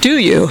 "Do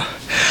you?"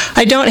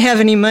 "I don't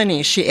have any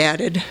money," she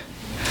added.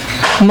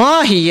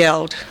 "Ma," he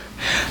yelled.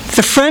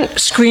 The front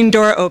screen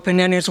door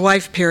opened and his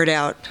wife peered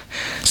out.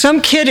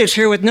 "Some kid is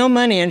here with no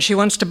money and she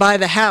wants to buy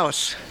the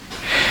house."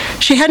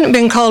 She hadn't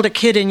been called a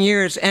kid in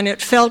years, and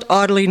it felt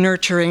oddly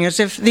nurturing, as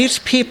if these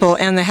people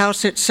and the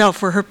house itself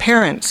were her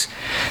parents.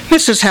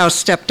 Mrs. House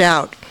stepped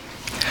out.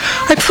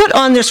 "I put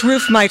on this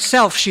roof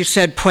myself," she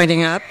said,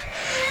 pointing up.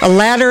 "A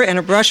ladder and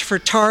a brush for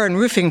tar and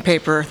roofing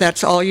paper.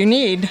 That's all you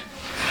need."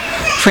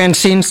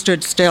 Francine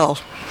stood still.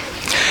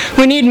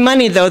 "We need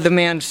money, though," the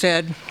man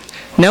said.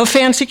 "No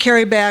fancy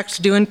carrybacks,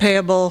 due and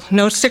payable,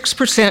 no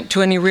 6%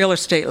 to any real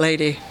estate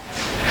lady."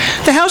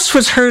 The house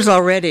was hers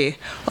already,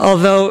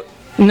 although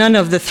none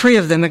of the three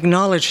of them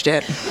acknowledged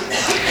it.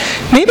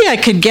 "Maybe I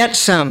could get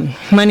some,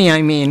 money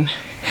I mean."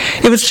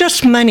 It was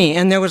just money,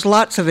 and there was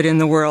lots of it in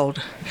the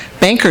world.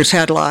 Bankers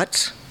had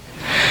lots.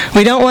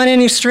 "We don't want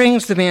any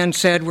strings," the man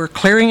said. "We're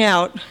clearing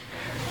out."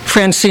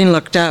 Francine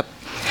looked up.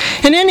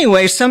 "And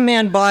anyway, some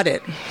man bought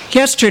it.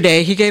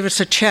 Yesterday, he gave us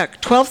a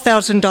check,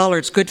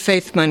 $12,000 good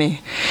faith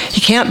money.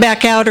 He can't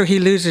back out or he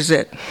loses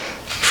it."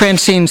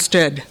 Francine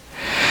stood.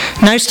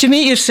 "Nice to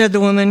meet you," said the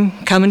woman.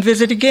 "Come and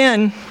visit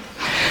again."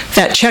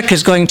 "That check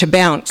is going to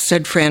bounce,"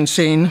 said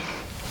Francine.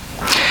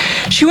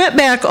 She went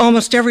back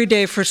almost every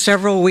day for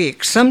several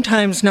weeks,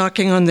 sometimes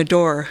knocking on the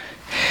door.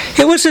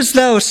 It was as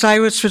though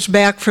Cyrus was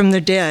back from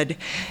the dead,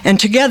 and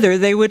together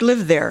they would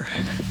live there.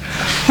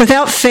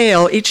 Without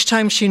fail, each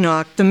time she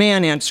knocked, the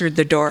man answered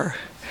the door.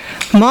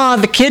 "Ma,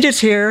 the kid is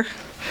here."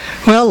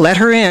 "Well, let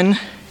her in."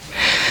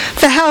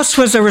 The house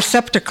was a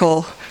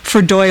receptacle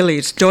for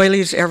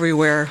doilies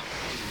everywhere.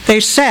 They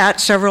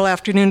sat several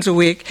afternoons a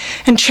week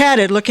and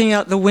chatted looking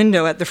out the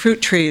window at the fruit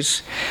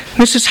trees.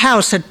 Mrs.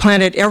 House had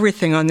planted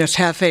everything on this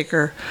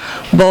half-acre.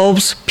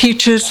 Bulbs,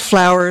 peaches,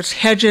 flowers,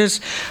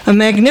 hedges, a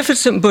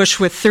magnificent bush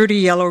with 30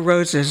 yellow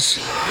roses.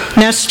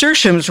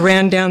 Nasturtiums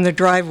ran down the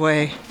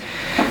driveway.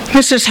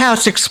 Mrs.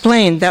 House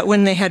explained that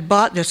when they had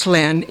bought this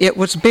land, it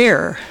was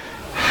bare.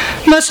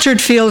 "Mustard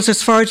fields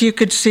as far as you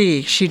could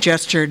see," she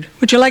gestured.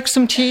 "Would you like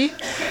some tea?"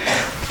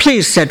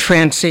 "Please," said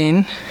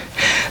Francine.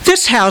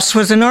 This house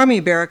was an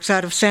army barracks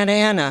out of Santa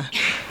Ana.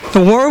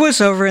 The war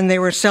was over and they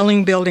were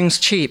selling buildings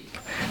cheap.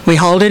 We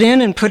hauled it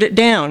in and put it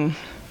down.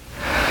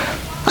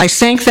 I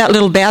sank that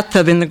little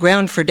bathtub in the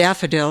ground for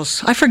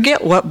daffodils. I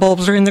forget what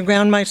bulbs are in the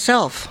ground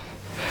myself.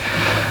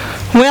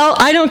 "Well,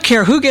 I don't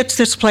care who gets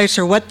this place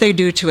or what they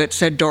do to it,"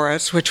 said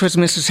Doris, which was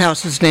Mrs.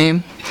 House's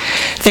name.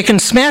 "They can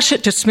smash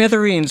it to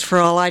smithereens for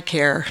all I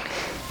care."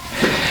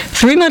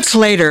 3 months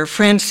later,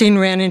 Francine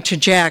ran into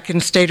Jack in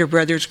Stater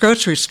Brothers'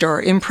 grocery store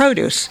in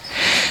produce.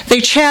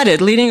 They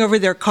chatted, leaning over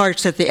their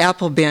carts at the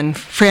apple bin,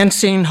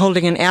 Francine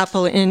holding an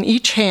apple in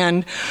each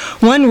hand,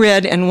 one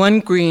red and one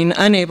green,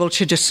 unable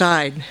to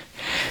decide.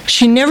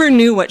 She never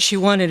knew what she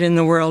wanted in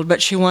the world,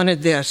 but she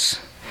wanted this.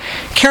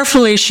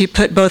 Carefully, she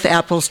put both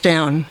apples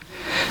down.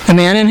 The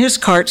man in his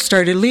cart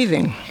started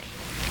leaving.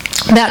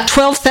 "That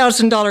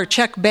 $12,000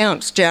 check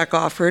bounced," Jack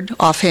offered,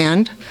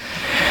 offhand.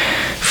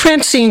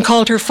 Francine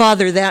called her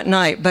father that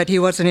night, but he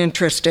wasn't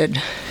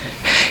interested.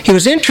 He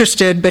was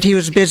interested, but he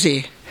was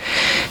busy.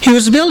 He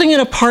was building an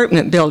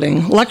apartment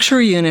building,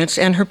 luxury units,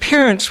 and her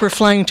parents were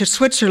flying to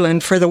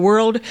Switzerland for the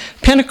World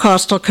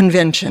Pentecostal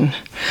Convention.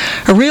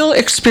 A real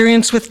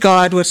experience with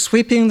God was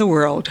sweeping the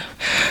world.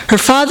 Her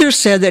father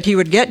said that he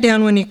would get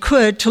down when he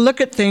could to look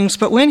at things,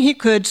 but when he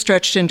could,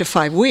 stretched into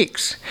 5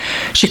 weeks.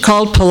 She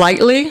called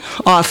politely,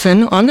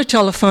 often, on the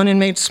telephone and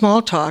made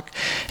small talk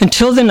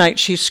until the night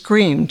she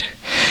screamed,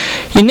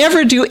 "You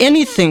never do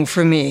anything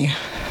for me."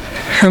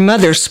 Her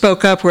mother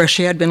spoke up where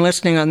she had been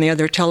listening on the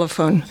other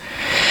telephone.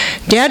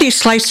 "Daddy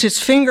sliced his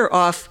finger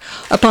off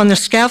up on the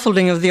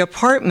scaffolding of the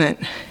apartment.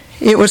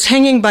 It was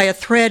hanging by a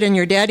thread, and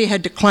your daddy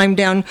had to climb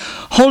down,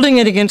 holding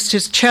it against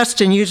his chest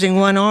and using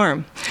one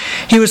arm.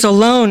 He was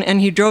alone, and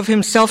he drove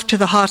himself to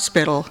the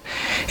hospital.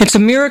 It's a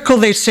miracle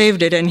they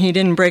saved it, and he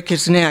didn't break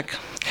his neck.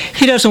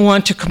 He doesn't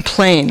want to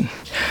complain."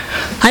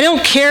 "I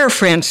don't care,"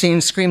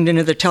 Francine screamed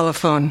into the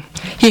telephone.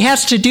 "He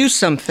has to do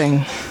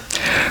something."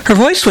 Her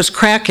voice was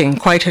cracking,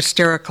 quite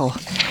hysterical.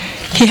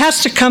 "He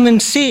has to come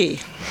and see."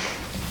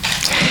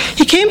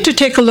 He came to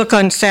take a look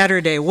on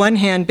Saturday, one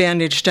hand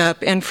bandaged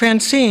up, and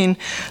Francine,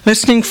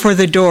 listening for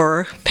the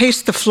door,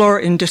 paced the floor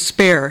in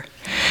despair.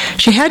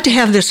 She had to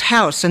have this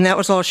house, and that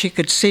was all she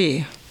could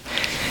see.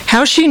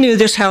 How she knew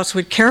this house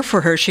would care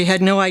for her, she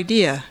had no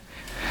idea.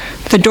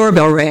 The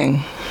doorbell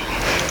rang.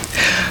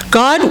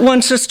 "God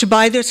wants us to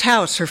buy this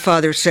house," her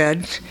father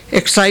said,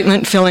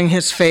 excitement filling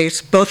his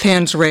face, both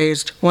hands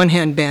raised, one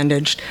hand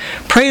bandaged.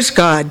 "Praise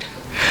God."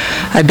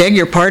 "I beg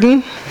your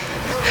pardon?"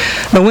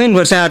 The wind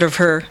was out of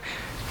her.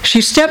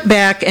 She stepped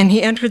back and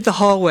he entered the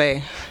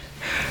hallway.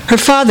 Her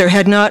father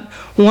had not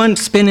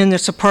once been in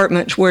this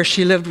apartment where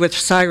she lived with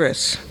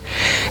Cyrus.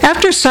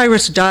 After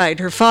Cyrus died,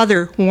 her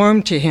father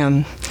warmed to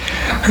him.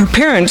 Her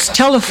parents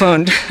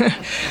telephoned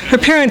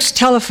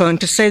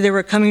to say they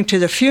were coming to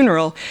the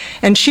funeral,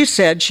 and she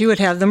said she would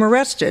have them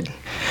arrested.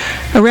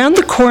 Around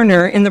the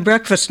corner in the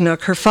breakfast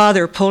nook, her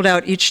father pulled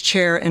out each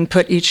chair and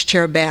put each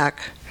chair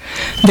back.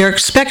 "They're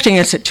expecting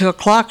us at 2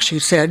 o'clock, she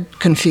said,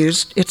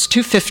 confused. "It's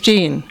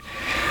 2:15.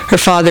 Her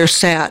father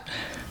sat.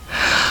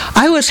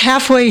 "I was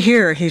halfway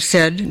here," he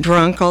said,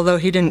 drunk, although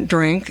he didn't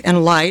drink,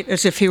 and light,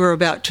 as if he were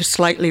about to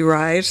slightly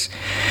rise.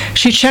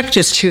 She checked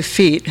his 2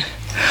 feet.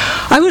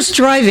 "I was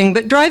driving,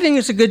 but driving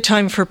is a good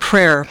time for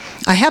prayer.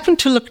 I happened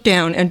to look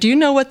down, and do you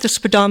know what the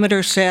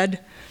speedometer said?"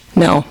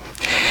 "No."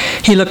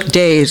 He looked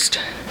dazed.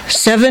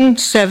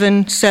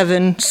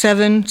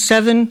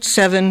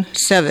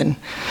 7777777.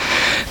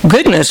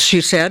 "Goodness,"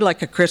 she said,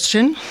 like a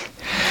Christian.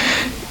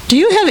 "Do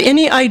you have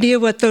any idea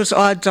what those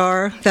odds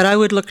are, that I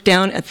would look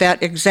down at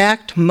that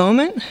exact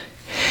moment?"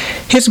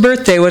 His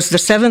birthday was the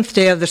 7th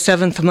day of the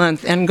 7th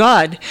month, and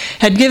God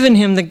had given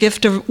him the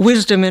gift of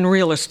wisdom in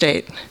real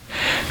estate.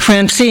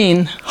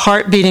 Francine,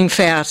 heart beating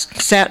fast,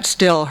 sat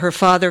still, her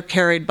father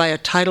carried by a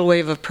tidal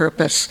wave of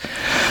purpose.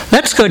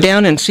 "Let's go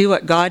down and see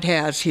what God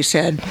has," he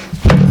said.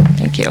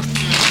 Thank you.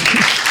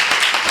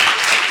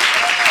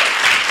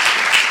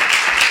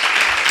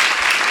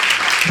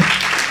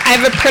 I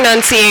have a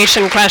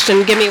pronunciation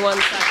question. Give me 1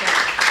 second.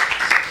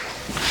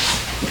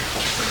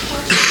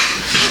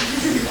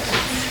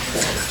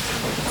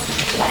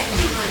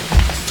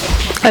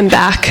 I'm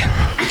back.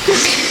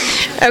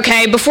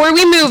 Okay, before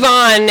we move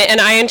on and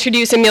I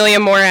introduce Amelia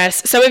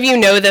Morris, some of you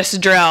know this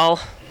drill.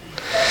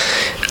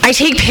 I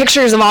take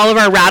pictures of all of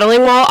our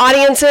Rattling Wall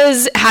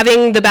audiences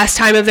having the best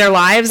time of their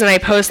lives, and I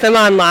post them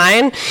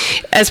online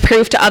as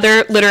proof to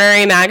other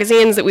literary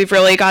magazines that we've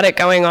really got it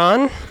going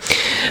on.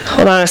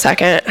 Hold on a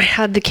second. I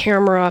had the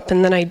camera up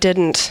and then I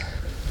didn't.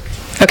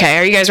 Okay,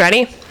 are you guys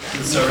ready?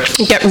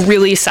 Get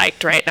really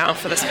psyched right now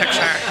for this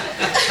picture.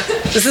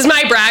 This is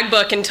my brag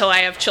book until I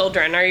have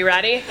children. Are you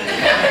ready?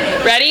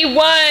 Ready?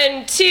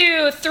 1,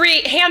 2,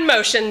 3. Hand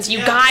motions, you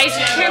guys.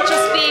 You can't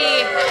just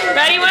be...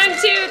 Ready? 1,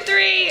 2,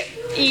 3.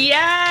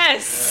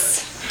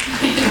 Yes.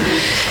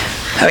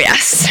 Oh,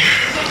 yes.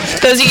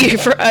 Those of you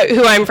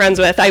who I'm friends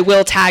with, I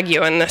will tag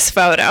you in this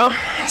photo.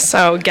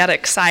 So get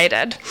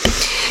excited.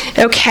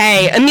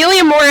 Okay,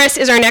 Amelia Morris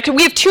is our next.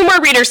 We have 2 more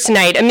readers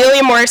tonight.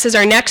 Amelia Morris is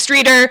our next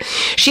reader.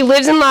 She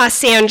lives in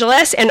Los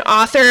Angeles and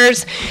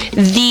authors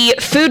the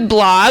food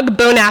blog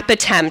Bon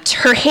Appétempt.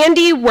 Her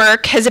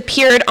handiwork has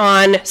appeared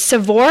on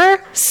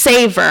Saveur.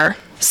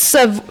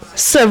 See,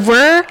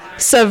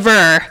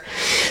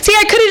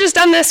 I could have just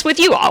done this with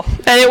you all,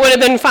 and it would have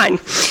been fun.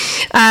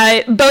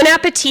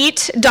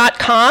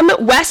 Bonappetit.com,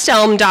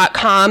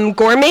 WestElm.com,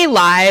 Gourmet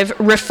Live,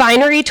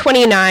 Refinery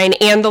 29,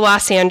 and the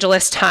Los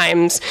Angeles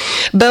Times.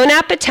 Bon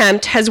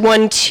Appétempt has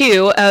won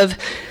 2 of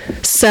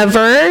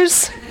Saveur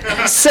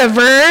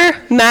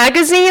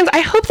Magazine. I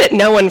hope that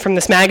no one from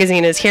this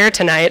magazine is here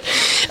tonight.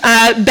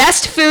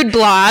 Best Food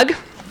Blog.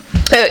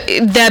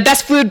 The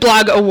Best Food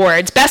Blog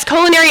Awards, Best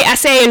Culinary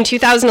Essay in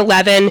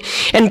 2011,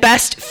 and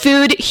Best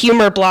Food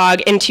Humor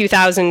Blog in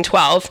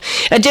 2012.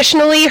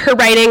 Additionally, her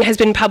writing has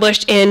been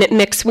published in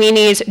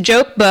McSweeney's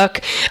Joke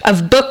Book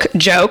of Book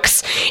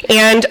Jokes,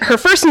 and her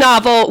first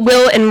novel,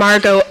 Will and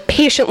Margot,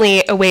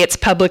 patiently awaits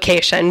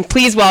publication.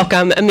 Please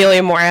welcome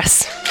Amelia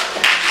Morris.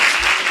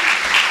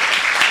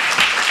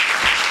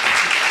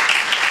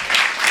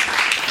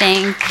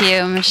 Thank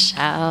you,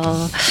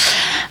 Michelle.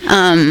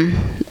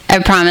 I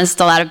promised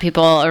a lot of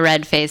people a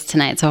red face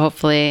tonight, so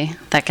hopefully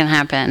that can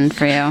happen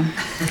for you.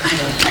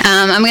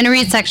 I'm going to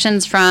read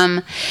sections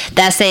from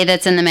the essay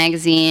that's in the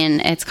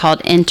magazine. It's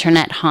called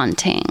Internet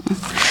Haunting.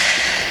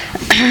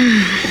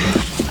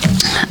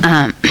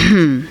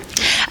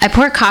 I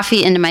pour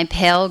coffee into my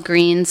pale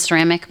green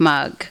ceramic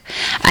mug.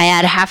 I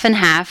add half and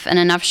half and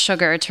enough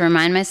sugar to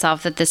remind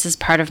myself that this is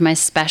part of my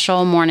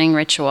special morning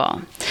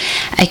ritual.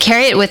 I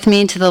carry it with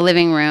me to the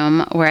living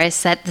room where I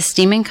set the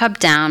steaming cup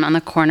down on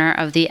the corner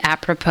of the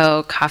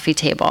apropos coffee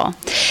table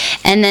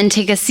and then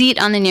take a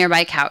seat on the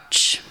nearby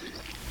couch.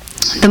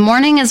 The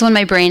morning is when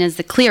my brain is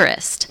the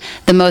clearest,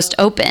 the most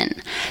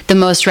open, the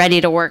most ready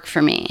to work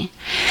for me.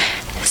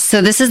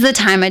 So this is the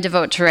time I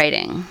devote to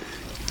writing.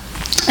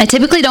 I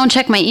typically don't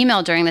check my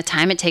email during the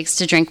time it takes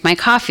to drink my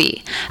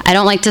coffee. I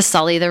don't like to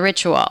sully the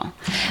ritual.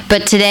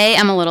 But today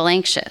I'm a little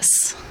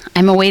anxious.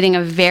 I'm awaiting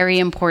a very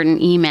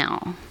important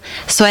email.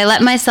 So I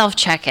let myself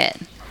check it,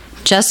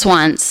 just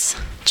once,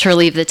 to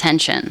relieve the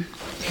tension.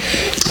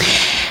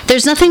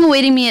 There's nothing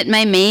awaiting me at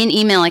my main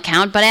email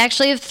account, but I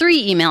actually have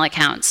 3 email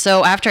accounts.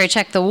 So after I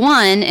check the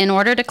one, in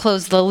order to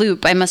close the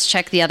loop, I must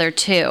check the other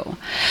 2.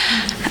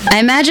 I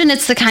imagine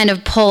it's the kind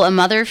of pull a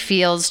mother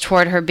feels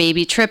toward her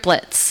baby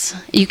triplets.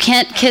 You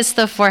can't kiss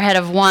the forehead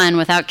of one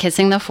without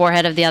kissing the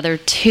forehead of the other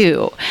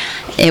 2.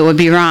 It would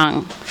be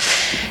wrong.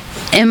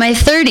 In my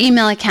 3rd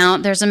email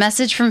account, there's a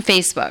message from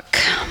Facebook.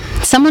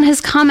 Someone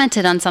has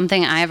commented on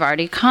something I have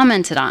already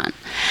commented on.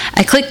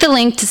 I click the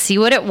link to see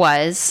what it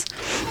was.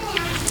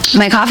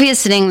 My coffee is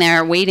sitting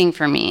there waiting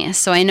for me,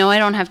 so I know I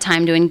don't have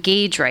time to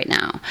engage right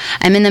now.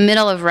 I'm in the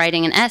middle of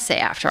writing an essay,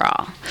 after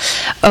all.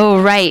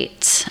 Oh,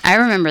 right. I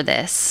remember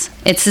this.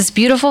 It's this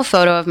beautiful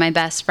photo of my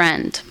best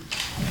friend.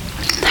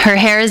 Her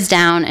hair is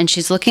down, and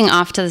she's looking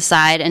off to the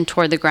side and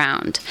toward the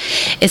ground.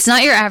 It's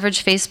not your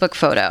average Facebook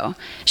photo.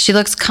 She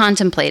looks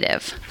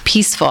contemplative,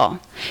 peaceful.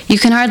 You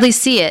can hardly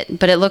see it,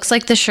 but it looks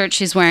like the shirt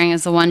she's wearing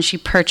is the one she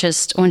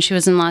purchased when she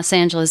was in Los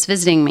Angeles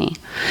visiting me.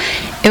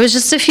 It was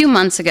just a few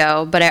months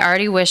ago, but I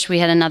already wished we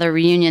had another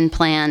reunion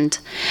planned.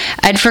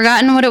 I'd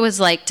forgotten what it was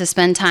like to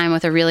spend time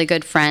with a really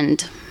good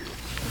friend.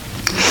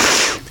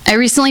 I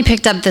recently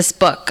picked up this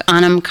book,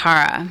 Anam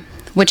Cara,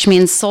 which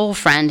means soul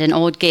friend in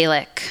Old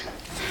Gaelic.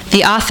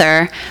 The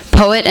author,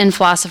 poet and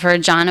philosopher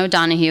John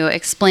O'Donohue,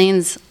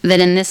 explains that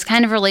in this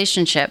kind of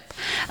relationship,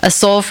 a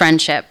soul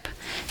friendship,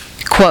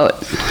 quote,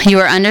 you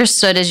are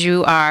understood as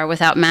you are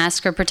without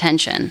mask or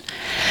pretension.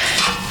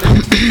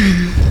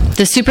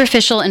 The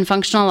superficial and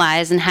functional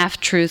lies and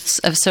half-truths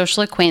of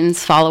social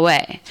acquaintance fall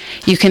away.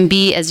 You can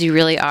be as you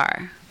really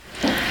are.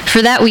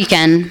 For that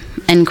weekend,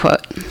 end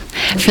quote.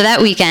 For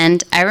that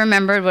weekend, I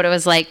remembered what it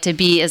was like to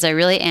be as I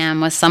really am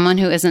with someone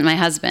who isn't my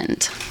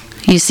husband.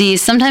 You see,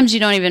 sometimes you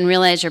don't even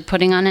realize you're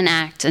putting on an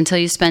act until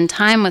you spend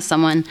time with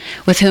someone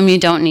with whom you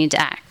don't need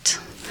to act.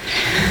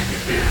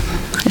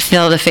 I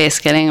feel the face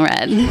getting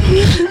red.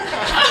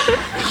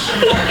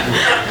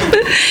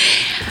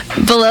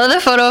 Below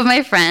the photo of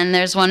my friend,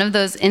 there's one of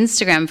those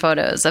Instagram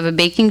photos of a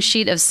baking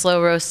sheet of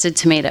slow-roasted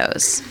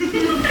tomatoes.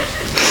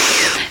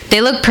 They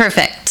look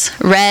perfect.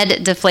 perfect.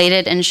 Red,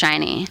 deflated, and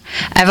shiny.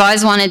 I've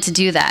always wanted to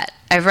do that.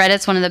 I've read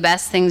it's one of the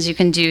best things you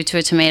can do to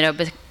a tomato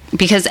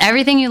because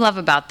everything you love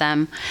about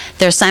them,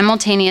 their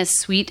simultaneous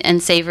sweet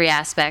and savory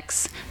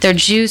aspects, their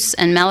juice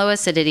and mellow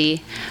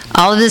acidity,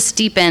 all of this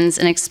deepens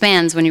and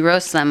expands when you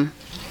roast them.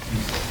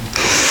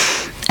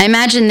 I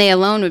imagine they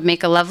alone would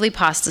make a lovely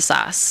pasta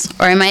sauce,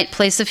 or I might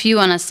place a few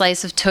on a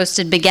slice of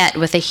toasted baguette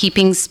with a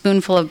heaping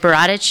spoonful of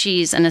burrata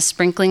cheese and a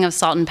sprinkling of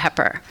salt and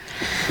pepper.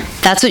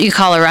 That's what you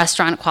call a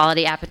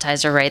restaurant-quality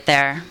appetizer right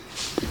there.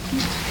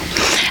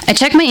 I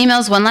check my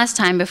emails one last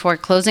time before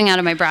closing out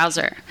of my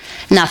browser.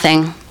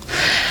 Nothing.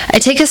 I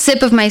take a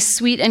sip of my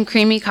sweet and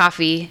creamy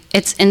coffee.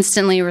 It's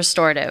instantly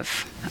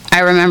restorative. I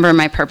remember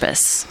my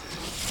purpose.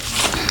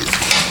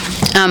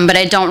 But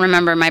I don't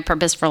remember my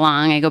purpose for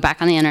long. I go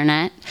back on the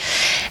internet.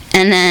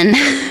 And then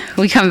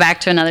we come back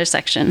to another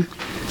section.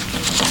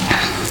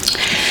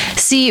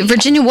 See,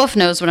 Virginia Woolf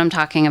knows what I'm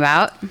talking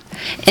about.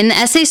 In the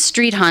essay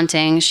Street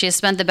Haunting, she has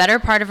spent the better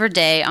part of her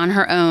day on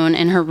her own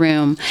in her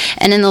room,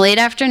 and in the late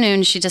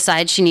afternoon, she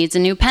decides she needs a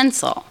new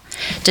pencil.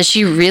 Does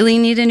she really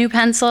need a new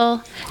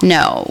pencil?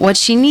 No. What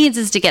she needs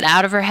is to get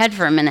out of her head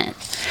for a minute.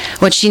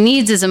 What she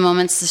needs is a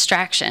moment's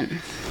distraction.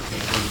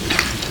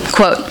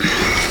 Quote,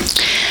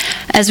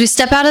 as we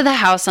step out of the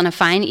house on a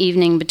fine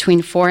evening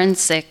between 4 and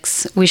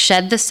 6, we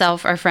shed the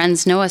self our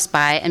friends know us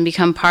by and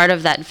become part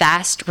of that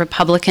vast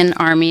Republican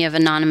army of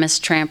anonymous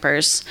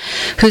trampers,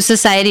 whose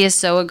society is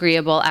so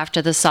agreeable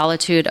after the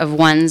solitude of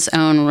one's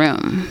own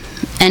room.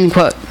 End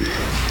quote.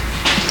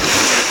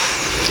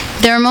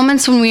 There are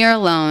moments when we are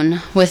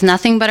alone, with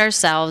nothing but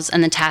ourselves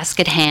and the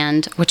task at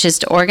hand, which is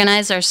to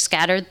organize our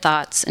scattered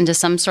thoughts into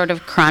some sort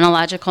of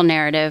chronological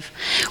narrative,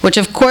 which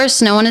of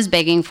course no one is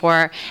begging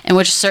for, and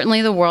which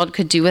certainly the world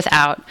could do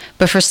without,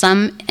 but for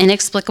some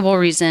inexplicable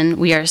reason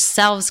we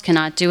ourselves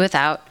cannot do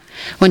without.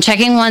 When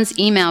checking one's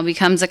email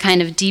becomes a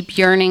kind of deep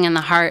yearning in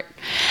the heart,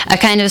 a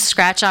kind of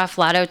scratch-off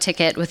lotto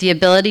ticket with the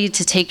ability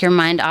to take your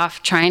mind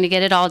off trying to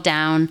get it all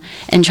down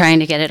and trying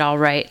to get it all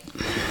right.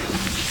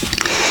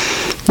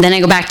 Then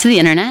I go back to the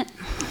internet,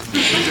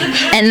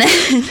 and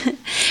then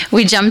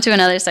we jump to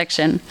another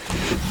section.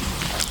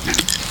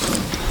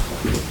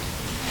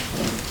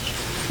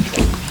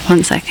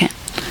 One second.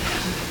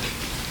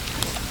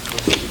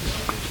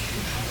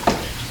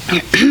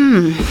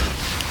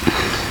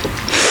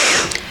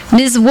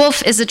 Ms.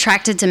 Woolf is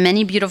attracted to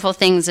many beautiful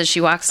things as she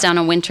walks down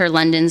a winter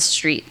London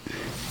street.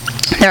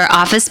 There are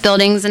office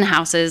buildings and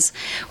houses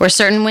where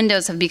certain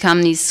windows have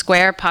become these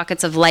square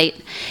pockets of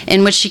light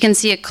in which she can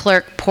see a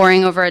clerk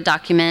poring over a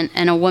document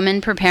and a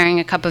woman preparing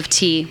a cup of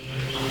tea.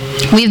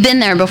 We've been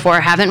there before,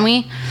 haven't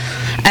we?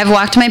 I've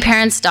walked my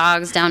parents'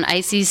 dogs down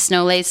icy,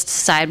 snow-laced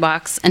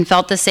sidewalks and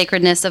felt the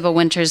sacredness of a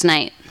winter's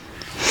night.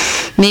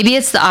 Maybe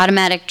it's the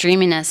automatic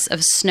dreaminess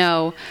of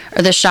snow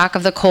or the shock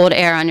of the cold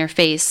air on your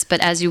face,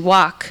 but as you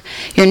walk,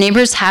 your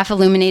neighbor's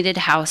half-illuminated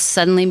house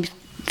suddenly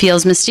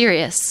feels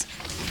mysterious.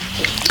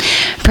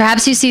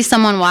 Perhaps you see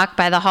someone walk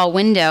by the hall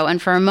window,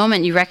 and for a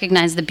moment you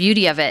recognize the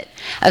beauty of it,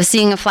 of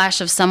seeing a flash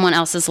of someone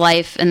else's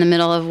life in the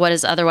middle of what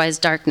is otherwise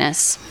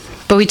darkness.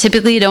 But we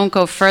typically don't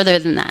go further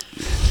than that,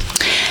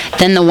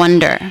 than the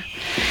wonder.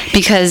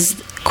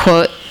 Because,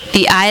 quote,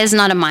 the eye is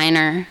not a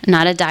miner,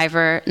 not a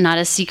diver, not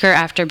a seeker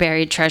after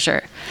buried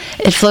treasure.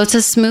 It floats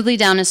as smoothly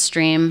down a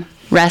stream,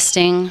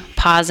 resting,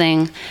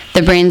 pausing.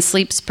 The brain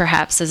sleeps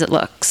perhaps as it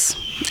looks.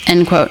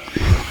 End quote.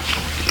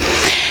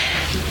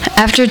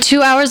 After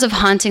 2 hours of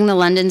haunting the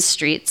London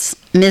streets,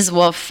 Ms.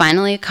 Woolf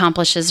finally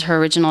accomplishes her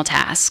original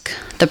task,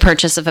 the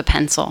purchase of a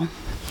pencil.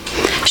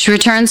 She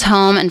returns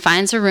home and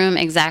finds her room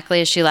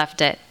exactly as she left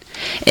it.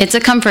 It's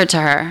a comfort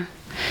to her.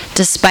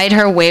 Despite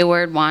her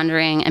wayward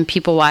wandering and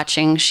people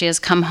watching, she has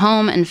come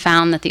home and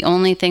found that the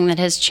only thing that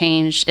has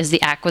changed is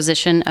the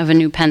acquisition of a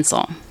new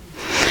pencil.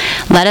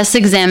 Let us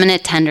examine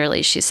it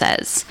tenderly, she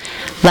says.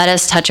 Let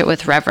us touch it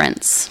with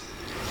reverence.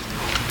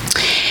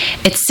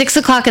 It's 6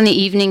 o'clock in the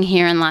evening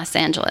here in Los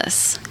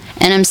Angeles,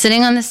 and I'm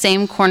sitting on the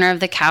same corner of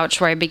the couch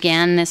where I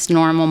began this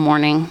normal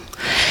morning.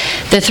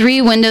 The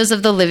 3 windows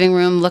of the living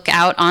room look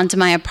out onto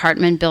my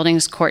apartment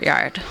building's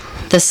courtyard.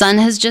 The sun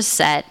has just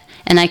set,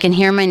 and I can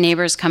hear my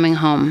neighbors coming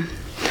home.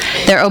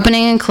 They're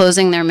opening and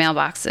closing their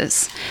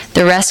mailboxes.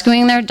 They're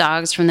rescuing their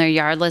dogs from their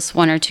yardless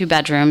 1 or 2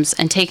 bedrooms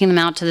and taking them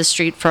out to the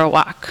street for a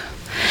walk.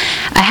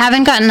 I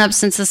haven't gotten up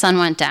since the sun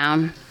went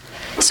down,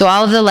 so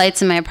all of the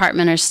lights in my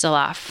apartment are still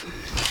off.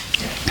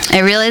 I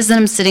realize that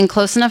I'm sitting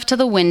close enough to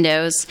the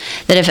windows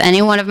that if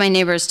any one of my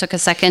neighbors took a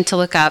second to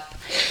look up,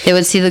 they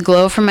would see the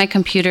glow from my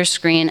computer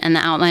screen and the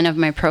outline of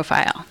my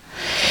profile.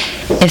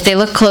 If they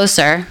look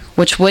closer,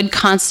 which would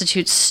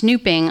constitute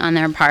snooping on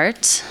their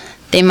part,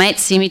 they might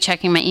see me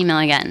checking my email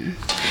again.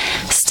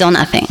 Still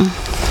nothing.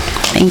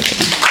 Thank you.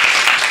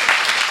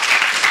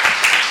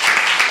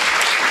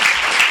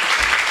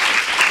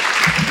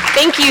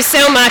 Thank you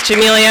so much,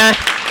 Amelia.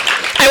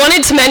 I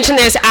wanted to mention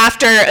this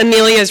after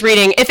Amelia's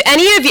reading.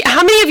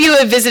 How many of you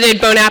have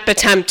visited Bon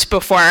Appétempt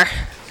before?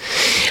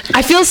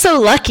 I feel so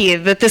lucky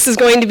that this is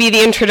going to be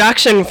the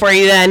introduction for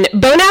you then.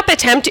 Bon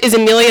Appétempt is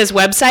Amelia's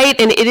website,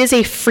 and it is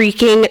a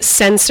freaking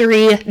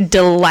sensory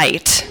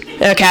delight.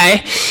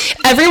 Okay?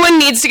 Everyone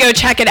needs to go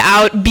check it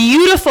out.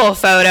 Beautiful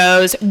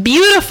photos,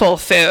 beautiful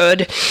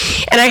food.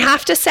 And I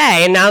have to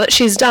say, now that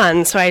she's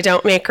done, so I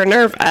don't make her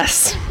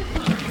nervous,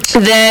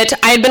 that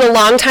I had been a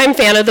longtime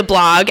fan of the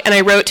blog, and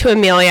I wrote to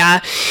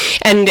Amelia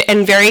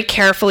and very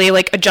carefully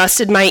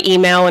adjusted my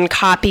email and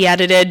copy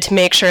edited to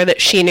make sure that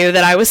she knew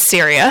that I was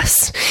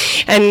serious,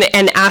 and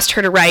asked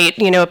her to write,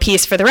 a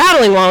piece for the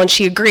Rattling Wall, and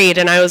she agreed,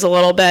 and I was a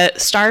little bit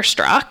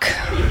starstruck,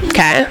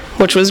 okay,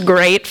 which was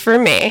great for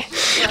me.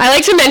 I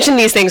like to mention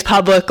these things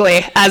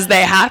publicly as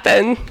they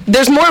happen.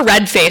 There's more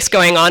red face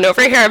going on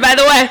over here, by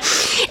the way.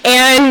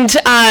 And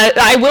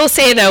I will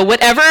say, though,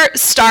 whatever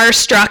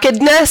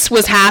starstruckedness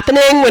was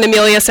happening when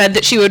Amelia said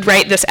that she would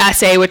write this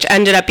essay, which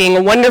ended up being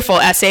a wonderful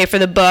essay for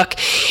the book,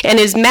 and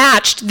is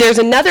matched. There's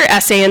another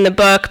essay in the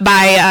book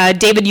by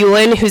David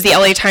Yulin, who's the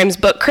LA Times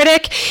book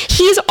critic.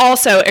 He's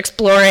also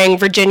exploring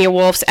Virginia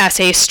Woolf's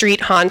essay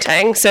Street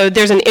Haunting. So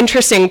there's an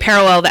interesting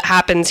parallel that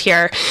happens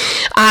here.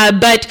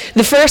 But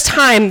the first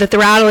time that the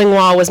Rattling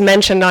Wall was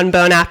mentioned on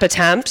Bon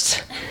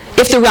Appétempt,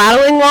 if the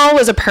Rattling Wall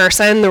was a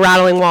person, the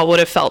Rattling Wall would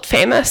have felt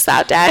famous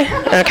that day.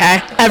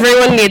 Okay?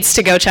 Everyone needs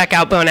to go check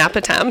out Bon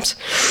Appétempt.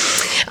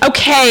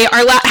 Okay, how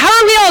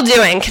are we all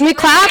doing? Can we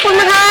clap one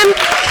more time?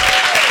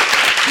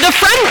 The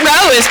front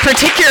row is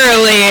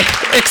particularly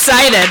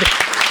excited.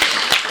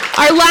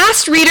 Our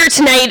last reader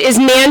tonight is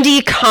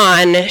Mandy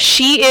Kahn.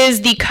 She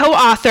is the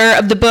co-author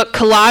of the book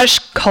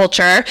Collage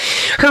Culture.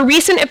 Her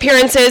recent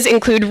appearances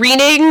include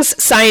readings,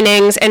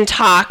 signings, and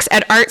talks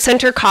at Art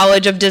Center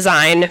College of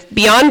Design,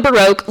 Beyond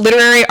Baroque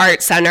Literary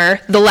Arts Center,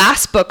 the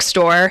Last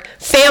Bookstore,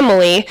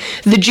 Family,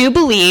 the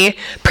Jubilee,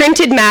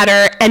 Printed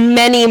Matter, and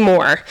many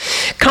more.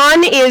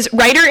 Kahn is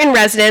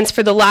writer-in-residence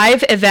for the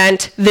live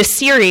event The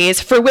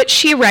Series, for which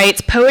she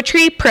writes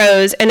poetry,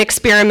 prose, and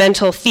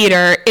experimental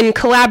theater in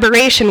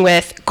collaboration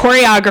with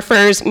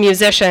choreographers,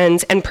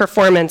 musicians, and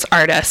performance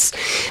artists.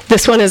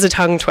 This one is a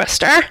tongue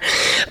twister.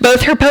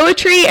 Both her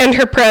poetry and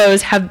her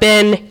prose have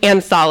been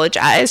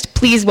anthologized.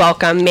 Please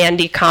welcome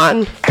Mandy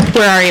Kahn.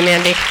 Where are you,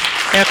 Mandy?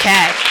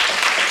 Okay.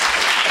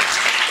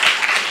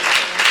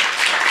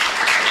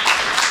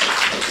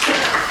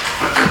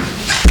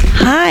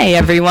 Hi,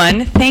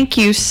 everyone. Thank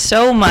you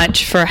so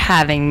much for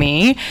having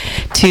me,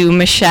 to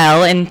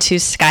Michelle and to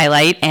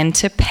Skylight and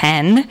to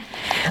Penn.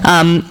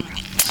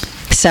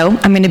 So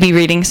I'm going to be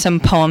reading some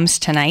poems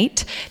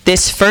tonight.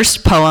 This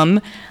first poem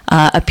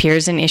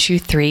appears in issue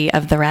 3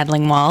 of The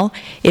Rattling Wall.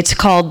 It's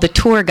called The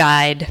Tour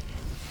Guide.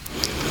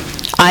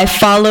 I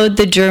followed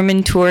the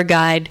German tour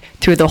guide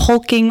through the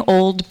hulking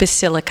old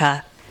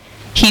basilica.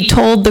 He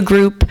told the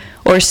group,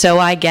 or so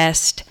I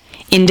guessed,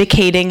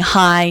 indicating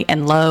high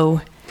and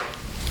low.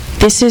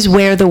 This is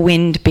where the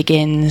wind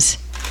begins.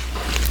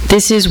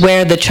 This is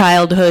where the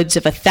childhoods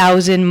of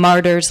 1,000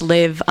 martyrs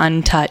live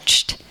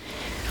untouched.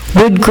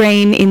 Wood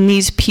grain in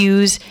these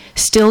pews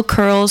still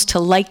curls to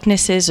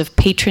likenesses of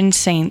patron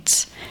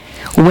saints.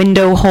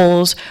 Window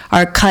holes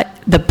are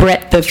cut the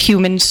breadth of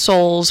human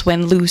souls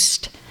when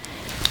loosed.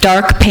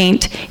 Dark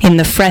paint in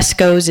the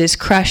frescoes is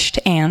crushed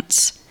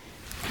ants.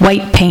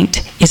 White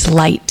paint is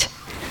light.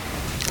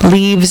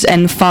 Leaves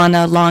and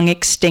fauna long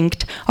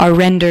extinct are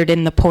rendered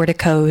in the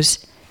porticos.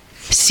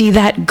 See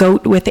that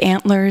goat with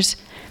antlers,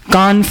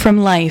 gone from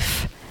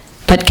life,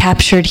 but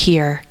captured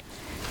here.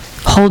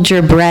 Hold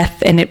your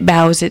breath and it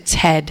bows its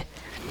head.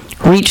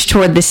 Reach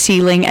toward the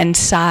ceiling and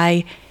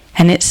sigh,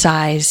 and it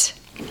sighs.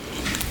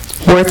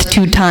 Worth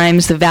 2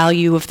 times the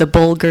value of the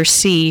Bulgar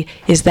Sea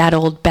is that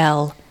old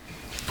bell.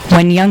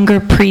 When younger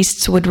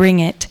priests would ring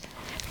it,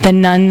 the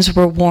nuns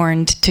were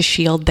warned to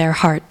shield their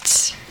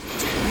hearts.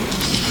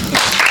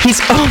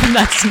 That's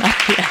not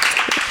the end.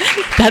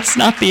 That's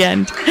not the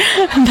end.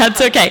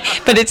 That's okay,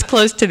 but it's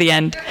close to the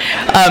end.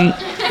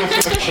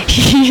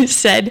 He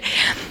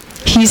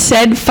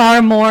said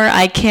far more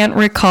I can't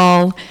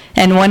recall,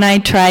 and when I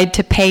tried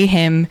to pay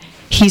him,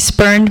 he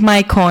spurned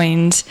my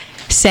coins,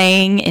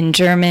 saying in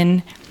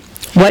German,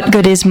 "What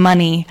good is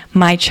money,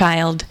 my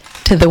child,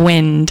 to the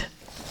wind?"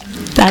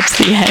 That's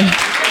the end.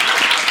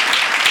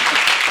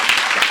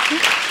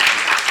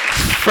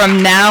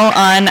 From now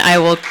on, I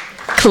will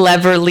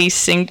cleverly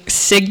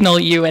signal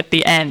you at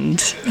the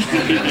end.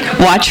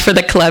 Watch for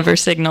the clever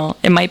signal.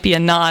 It might be a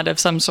nod of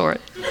some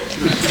sort.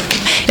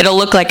 It'll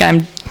look like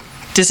I'm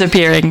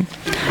disappearing.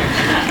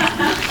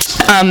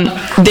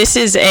 This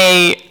is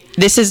a,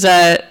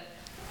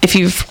 if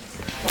you've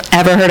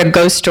ever heard a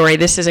ghost story,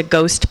 this is a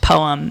ghost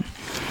poem.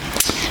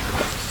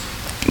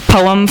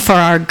 Poem for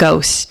our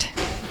ghost.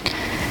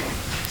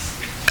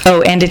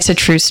 Oh, and it's a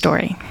true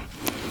story.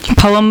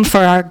 Poem for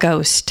our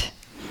ghost.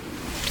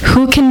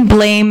 Who can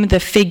blame the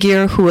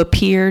figure who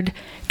appeared,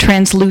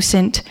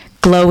 translucent,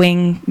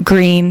 glowing,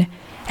 green,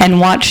 and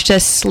watched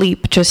us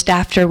sleep just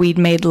after we'd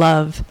made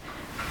love?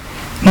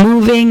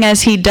 Moving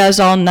as he does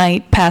all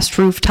night past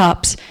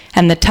rooftops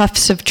and the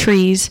tufts of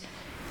trees,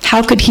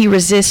 how could he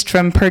resist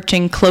from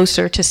perching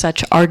closer to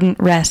such ardent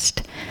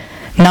rest?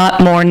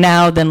 not more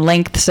now than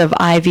lengths of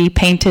ivy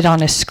painted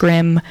on a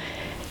scrim.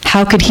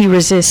 How could he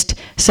resist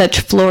such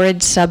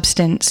florid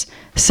substance,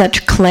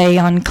 such clay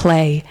on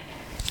clay?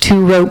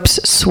 2 ropes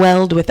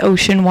swelled with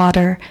ocean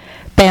water,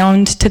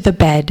 bound to the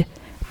bed,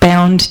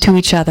 bound to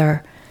each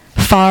other,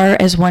 far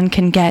as one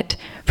can get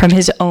from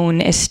his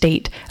own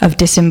estate of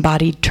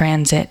disembodied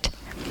transit.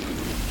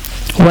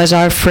 Was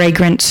our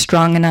fragrance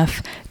strong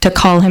enough to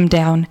call him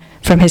down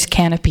from his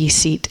canopy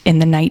seat in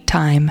the night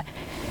time?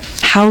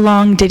 How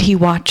long did he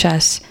watch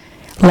us,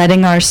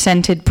 letting our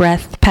scented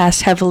breath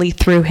pass heavily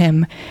through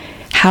him?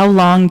 How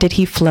long did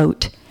he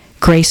float,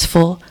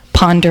 graceful,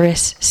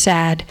 ponderous,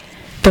 sad,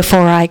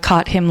 before I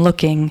caught him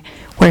looking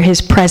where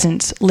his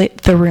presence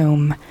lit the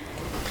room?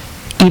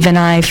 Even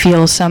I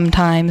feel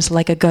sometimes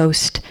like a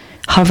ghost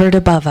hovered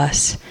above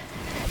us,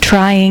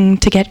 trying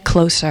to get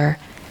closer,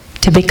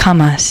 to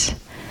become us,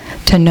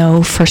 to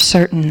know for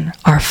certain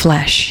our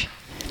flesh.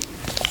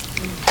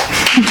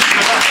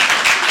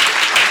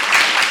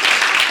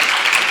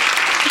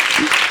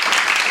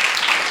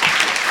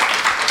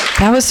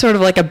 That was sort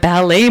of like a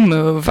ballet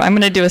move. I'm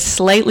going to do a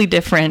slightly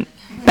different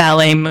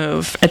ballet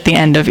move at the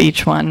end of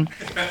each one.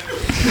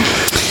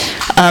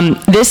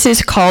 This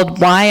is called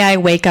Why I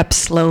Wake Up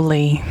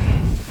Slowly.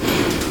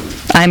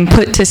 I'm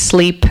put to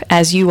sleep,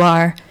 as you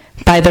are,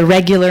 by the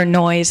regular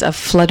noise of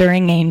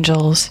fluttering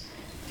angels.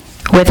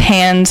 With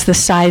hands the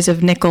size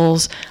of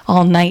nickels,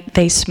 all night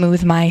they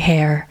smooth my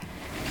hair.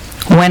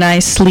 When I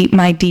sleep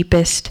my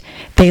deepest,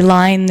 they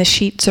line the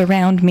sheets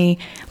around me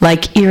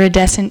like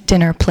iridescent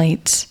dinner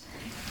plates.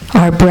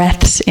 Our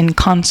breaths in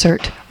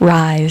concert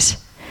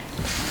rise.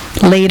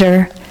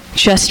 Later,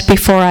 just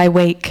before I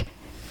wake,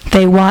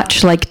 they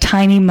watch like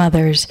tiny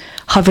mothers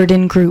hovered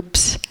in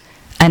groups,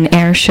 an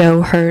air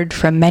show heard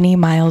from many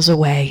miles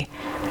away.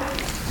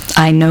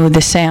 I know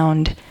the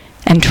sound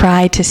and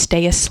try to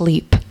stay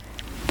asleep,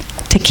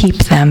 to keep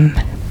them.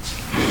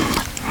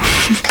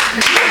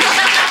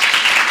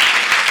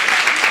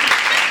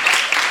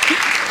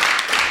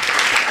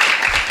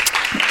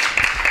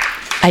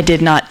 I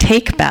did not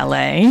take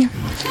ballet.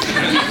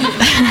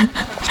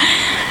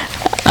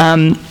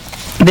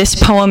 This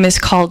poem is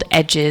called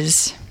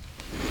Edges.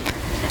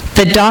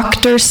 The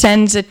doctor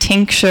sends a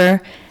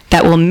tincture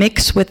that will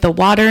mix with the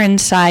water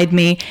inside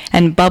me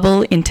and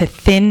bubble into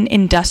thin,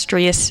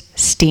 industrious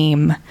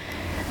steam.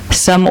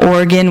 Some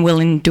organ will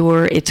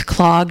endure its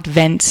clogged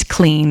vents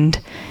cleaned.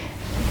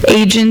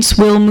 Agents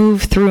will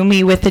move through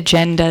me with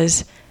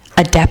agendas,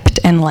 adept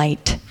and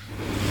light.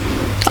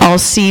 I'll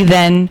see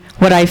then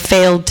what I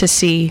failed to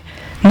see,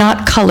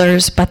 not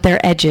colors but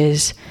their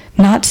edges,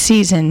 not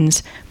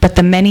seasons but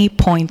the many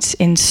points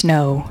in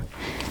snow.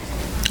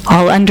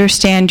 I'll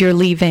understand your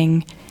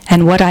leaving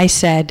and what I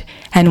said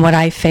and what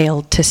I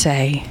failed to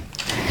say.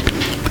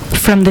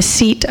 From the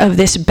seat of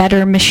this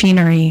better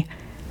machinery,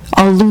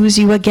 I'll lose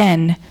you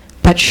again,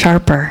 but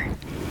sharper.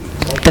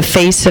 The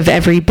face of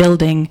every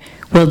building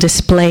will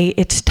display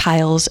its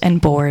tiles and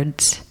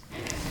boards.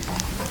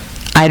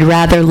 I'd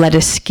rather let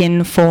a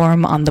skin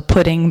form on the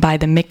pudding by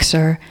the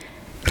mixer,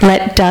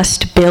 let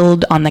dust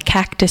build on the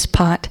cactus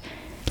pot,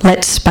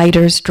 let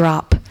spiders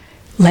drop,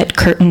 let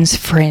curtains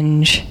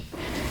fringe.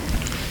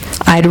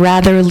 I'd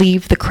rather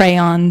leave the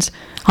crayons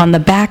on the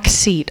back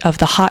seat of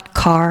the hot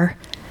car,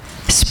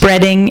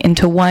 spreading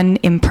into one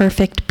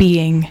imperfect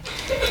being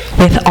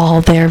with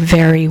all their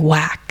very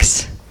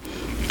wax.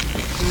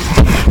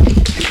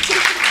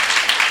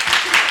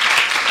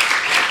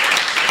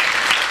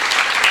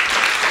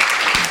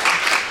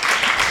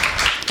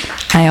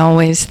 I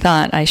always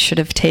thought I should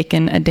have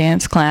taken a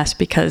dance class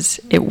because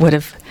it would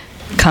have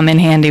come in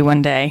handy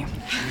one day.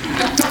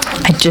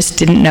 I just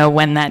didn't know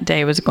when that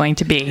day was going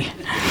to be.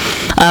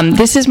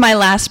 This is my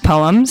last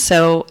poem,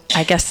 so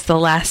I guess the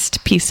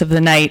last piece of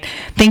the night.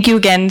 Thank you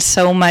again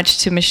so much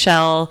to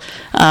Michelle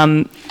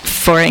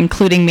for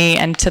including me,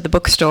 and to the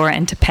bookstore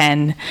and to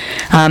Penn.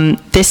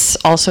 This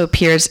also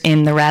appears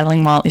in the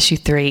Rattling Wall issue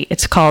 3.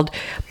 It's called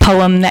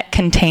Poem That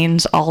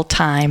Contains All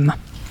Time.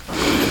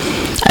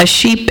 A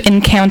sheep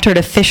encountered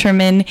a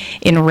fisherman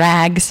in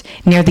rags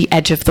near the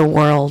edge of the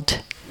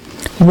world.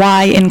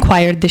 Why,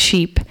 inquired the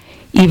sheep,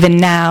 even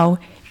now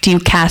do you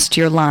cast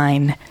your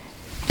line?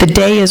 The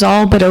day is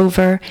all but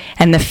over,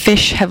 and the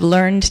fish have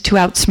learned to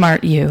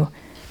outsmart you.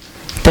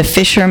 The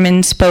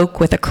fisherman spoke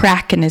with a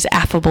crack in his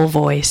affable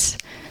voice.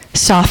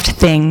 Soft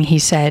thing, he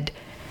said.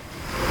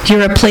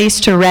 You're a place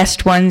to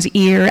rest one's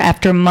ear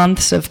after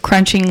months of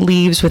crunching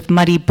leaves with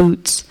muddy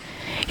boots.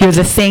 You're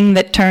the thing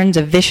that turns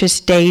a vicious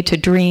day to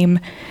dream,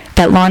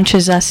 that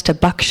launches us to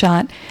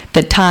buckshot,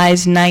 that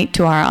ties night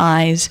to our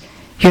eyes.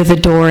 You're the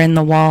door in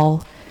the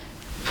wall.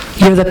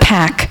 You're the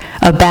pack,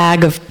 a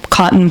bag of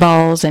cotton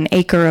balls, an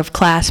acre of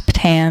clasped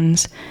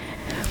hands.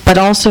 But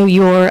also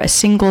you're a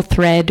single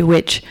thread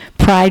which,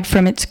 pried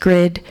from its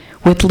grid,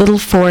 with little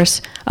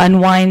force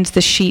unwinds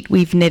the sheet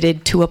we've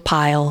knitted to a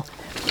pile.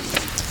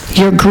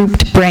 Your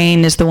grouped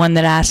brain is the one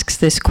that asks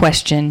this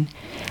question.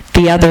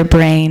 The other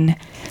brain,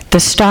 the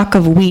stalk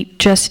of wheat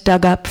just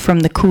dug up from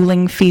the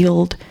cooling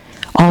field,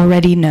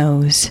 already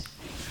knows.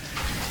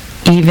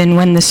 even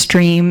when the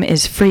stream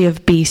is free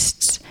of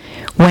beasts,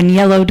 when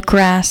yellowed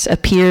grass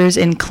appears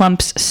in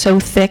clumps so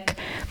thick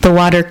the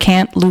water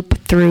can't loop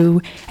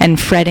through and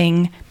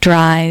fretting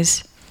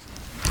dries.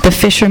 The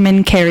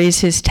fisherman carries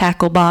his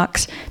tackle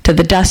box to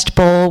the dust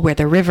bowl where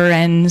the river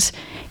ends,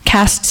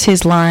 casts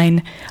his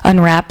line,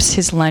 unwraps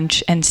his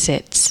lunch, and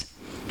sits.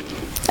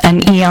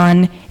 An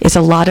eon is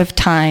a lot of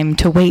time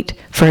to wait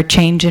for a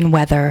change in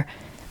weather,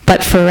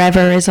 but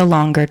forever is a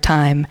longer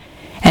time,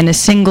 and a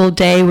single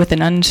day with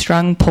an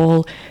unstrung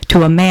pole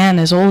to a man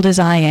as old as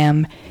I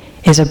am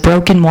is a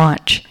broken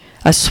watch,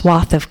 a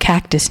swath of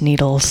cactus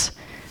needles,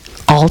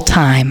 all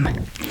time.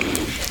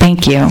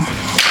 Thank you.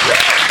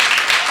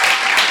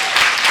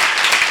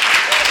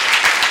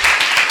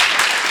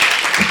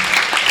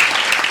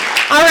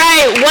 All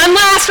right, one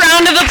last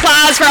round of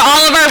applause for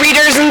all of our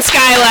readers in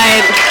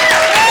Skylight.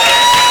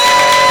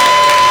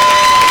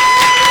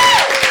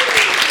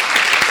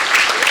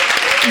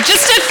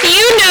 Just a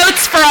few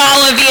notes for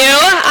all of you.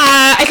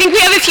 I think we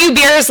have a few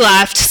beers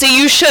left, so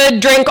you should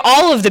drink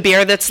all of the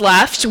beer that's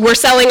left. We're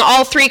selling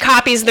all 3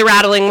 copies of The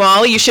Rattling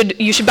Wall. You should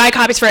buy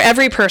copies for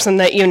every person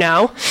that you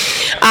know.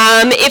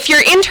 If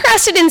you're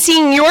interested in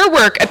seeing your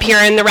work appear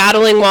in The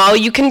Rattling Wall,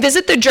 you can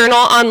visit the journal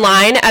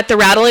online at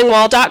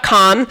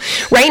therattlingwall.com.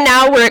 Right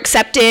now, we're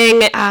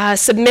accepting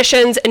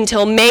submissions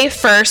until May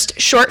 1st,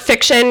 short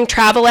fiction,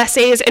 travel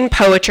essays, and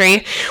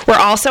poetry. We're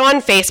also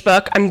on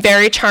Facebook. I'm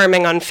very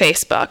charming on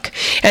Facebook.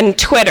 And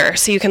Twitter,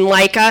 so you can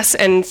like us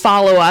and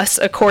follow us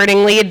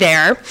accordingly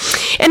there.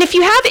 And if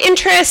you have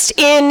interest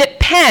in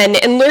PEN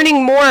and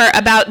learning more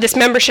about this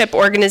membership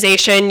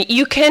organization,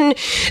 you can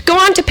go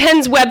on to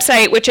PEN's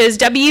website, which is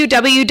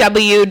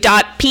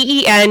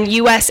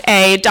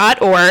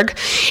www.penusa.org.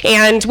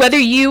 And whether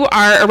you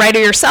are a writer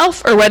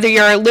yourself or whether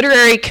you're a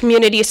literary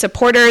community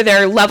supporter,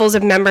 there are levels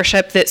of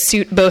membership that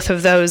suit both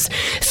of those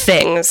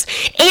things.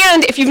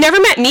 And if you've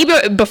never met me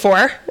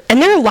before, and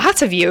there are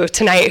lots of you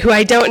tonight who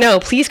I don't know,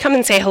 please come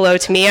and say hello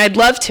to me. I'd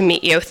love to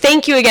meet you.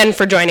 Thank you again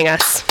for joining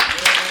us.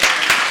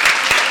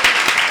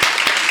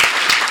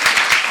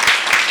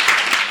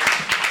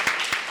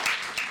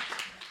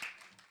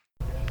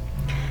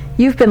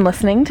 You've been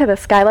listening to the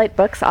Skylight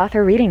Books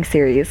Author Reading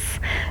Series.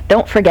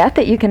 Don't forget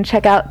that you can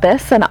check out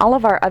this and all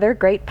of our other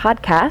great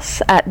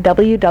podcasts at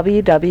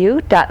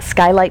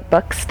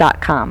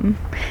www.skylightbooks.com.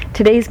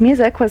 Today's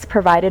music was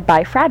provided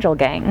by Fragile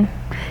Gang.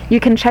 You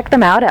can check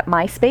them out at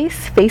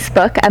MySpace,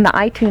 Facebook, and the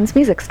iTunes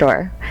Music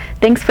Store.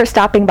 Thanks for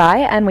stopping by,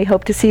 and we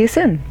hope to see you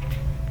soon.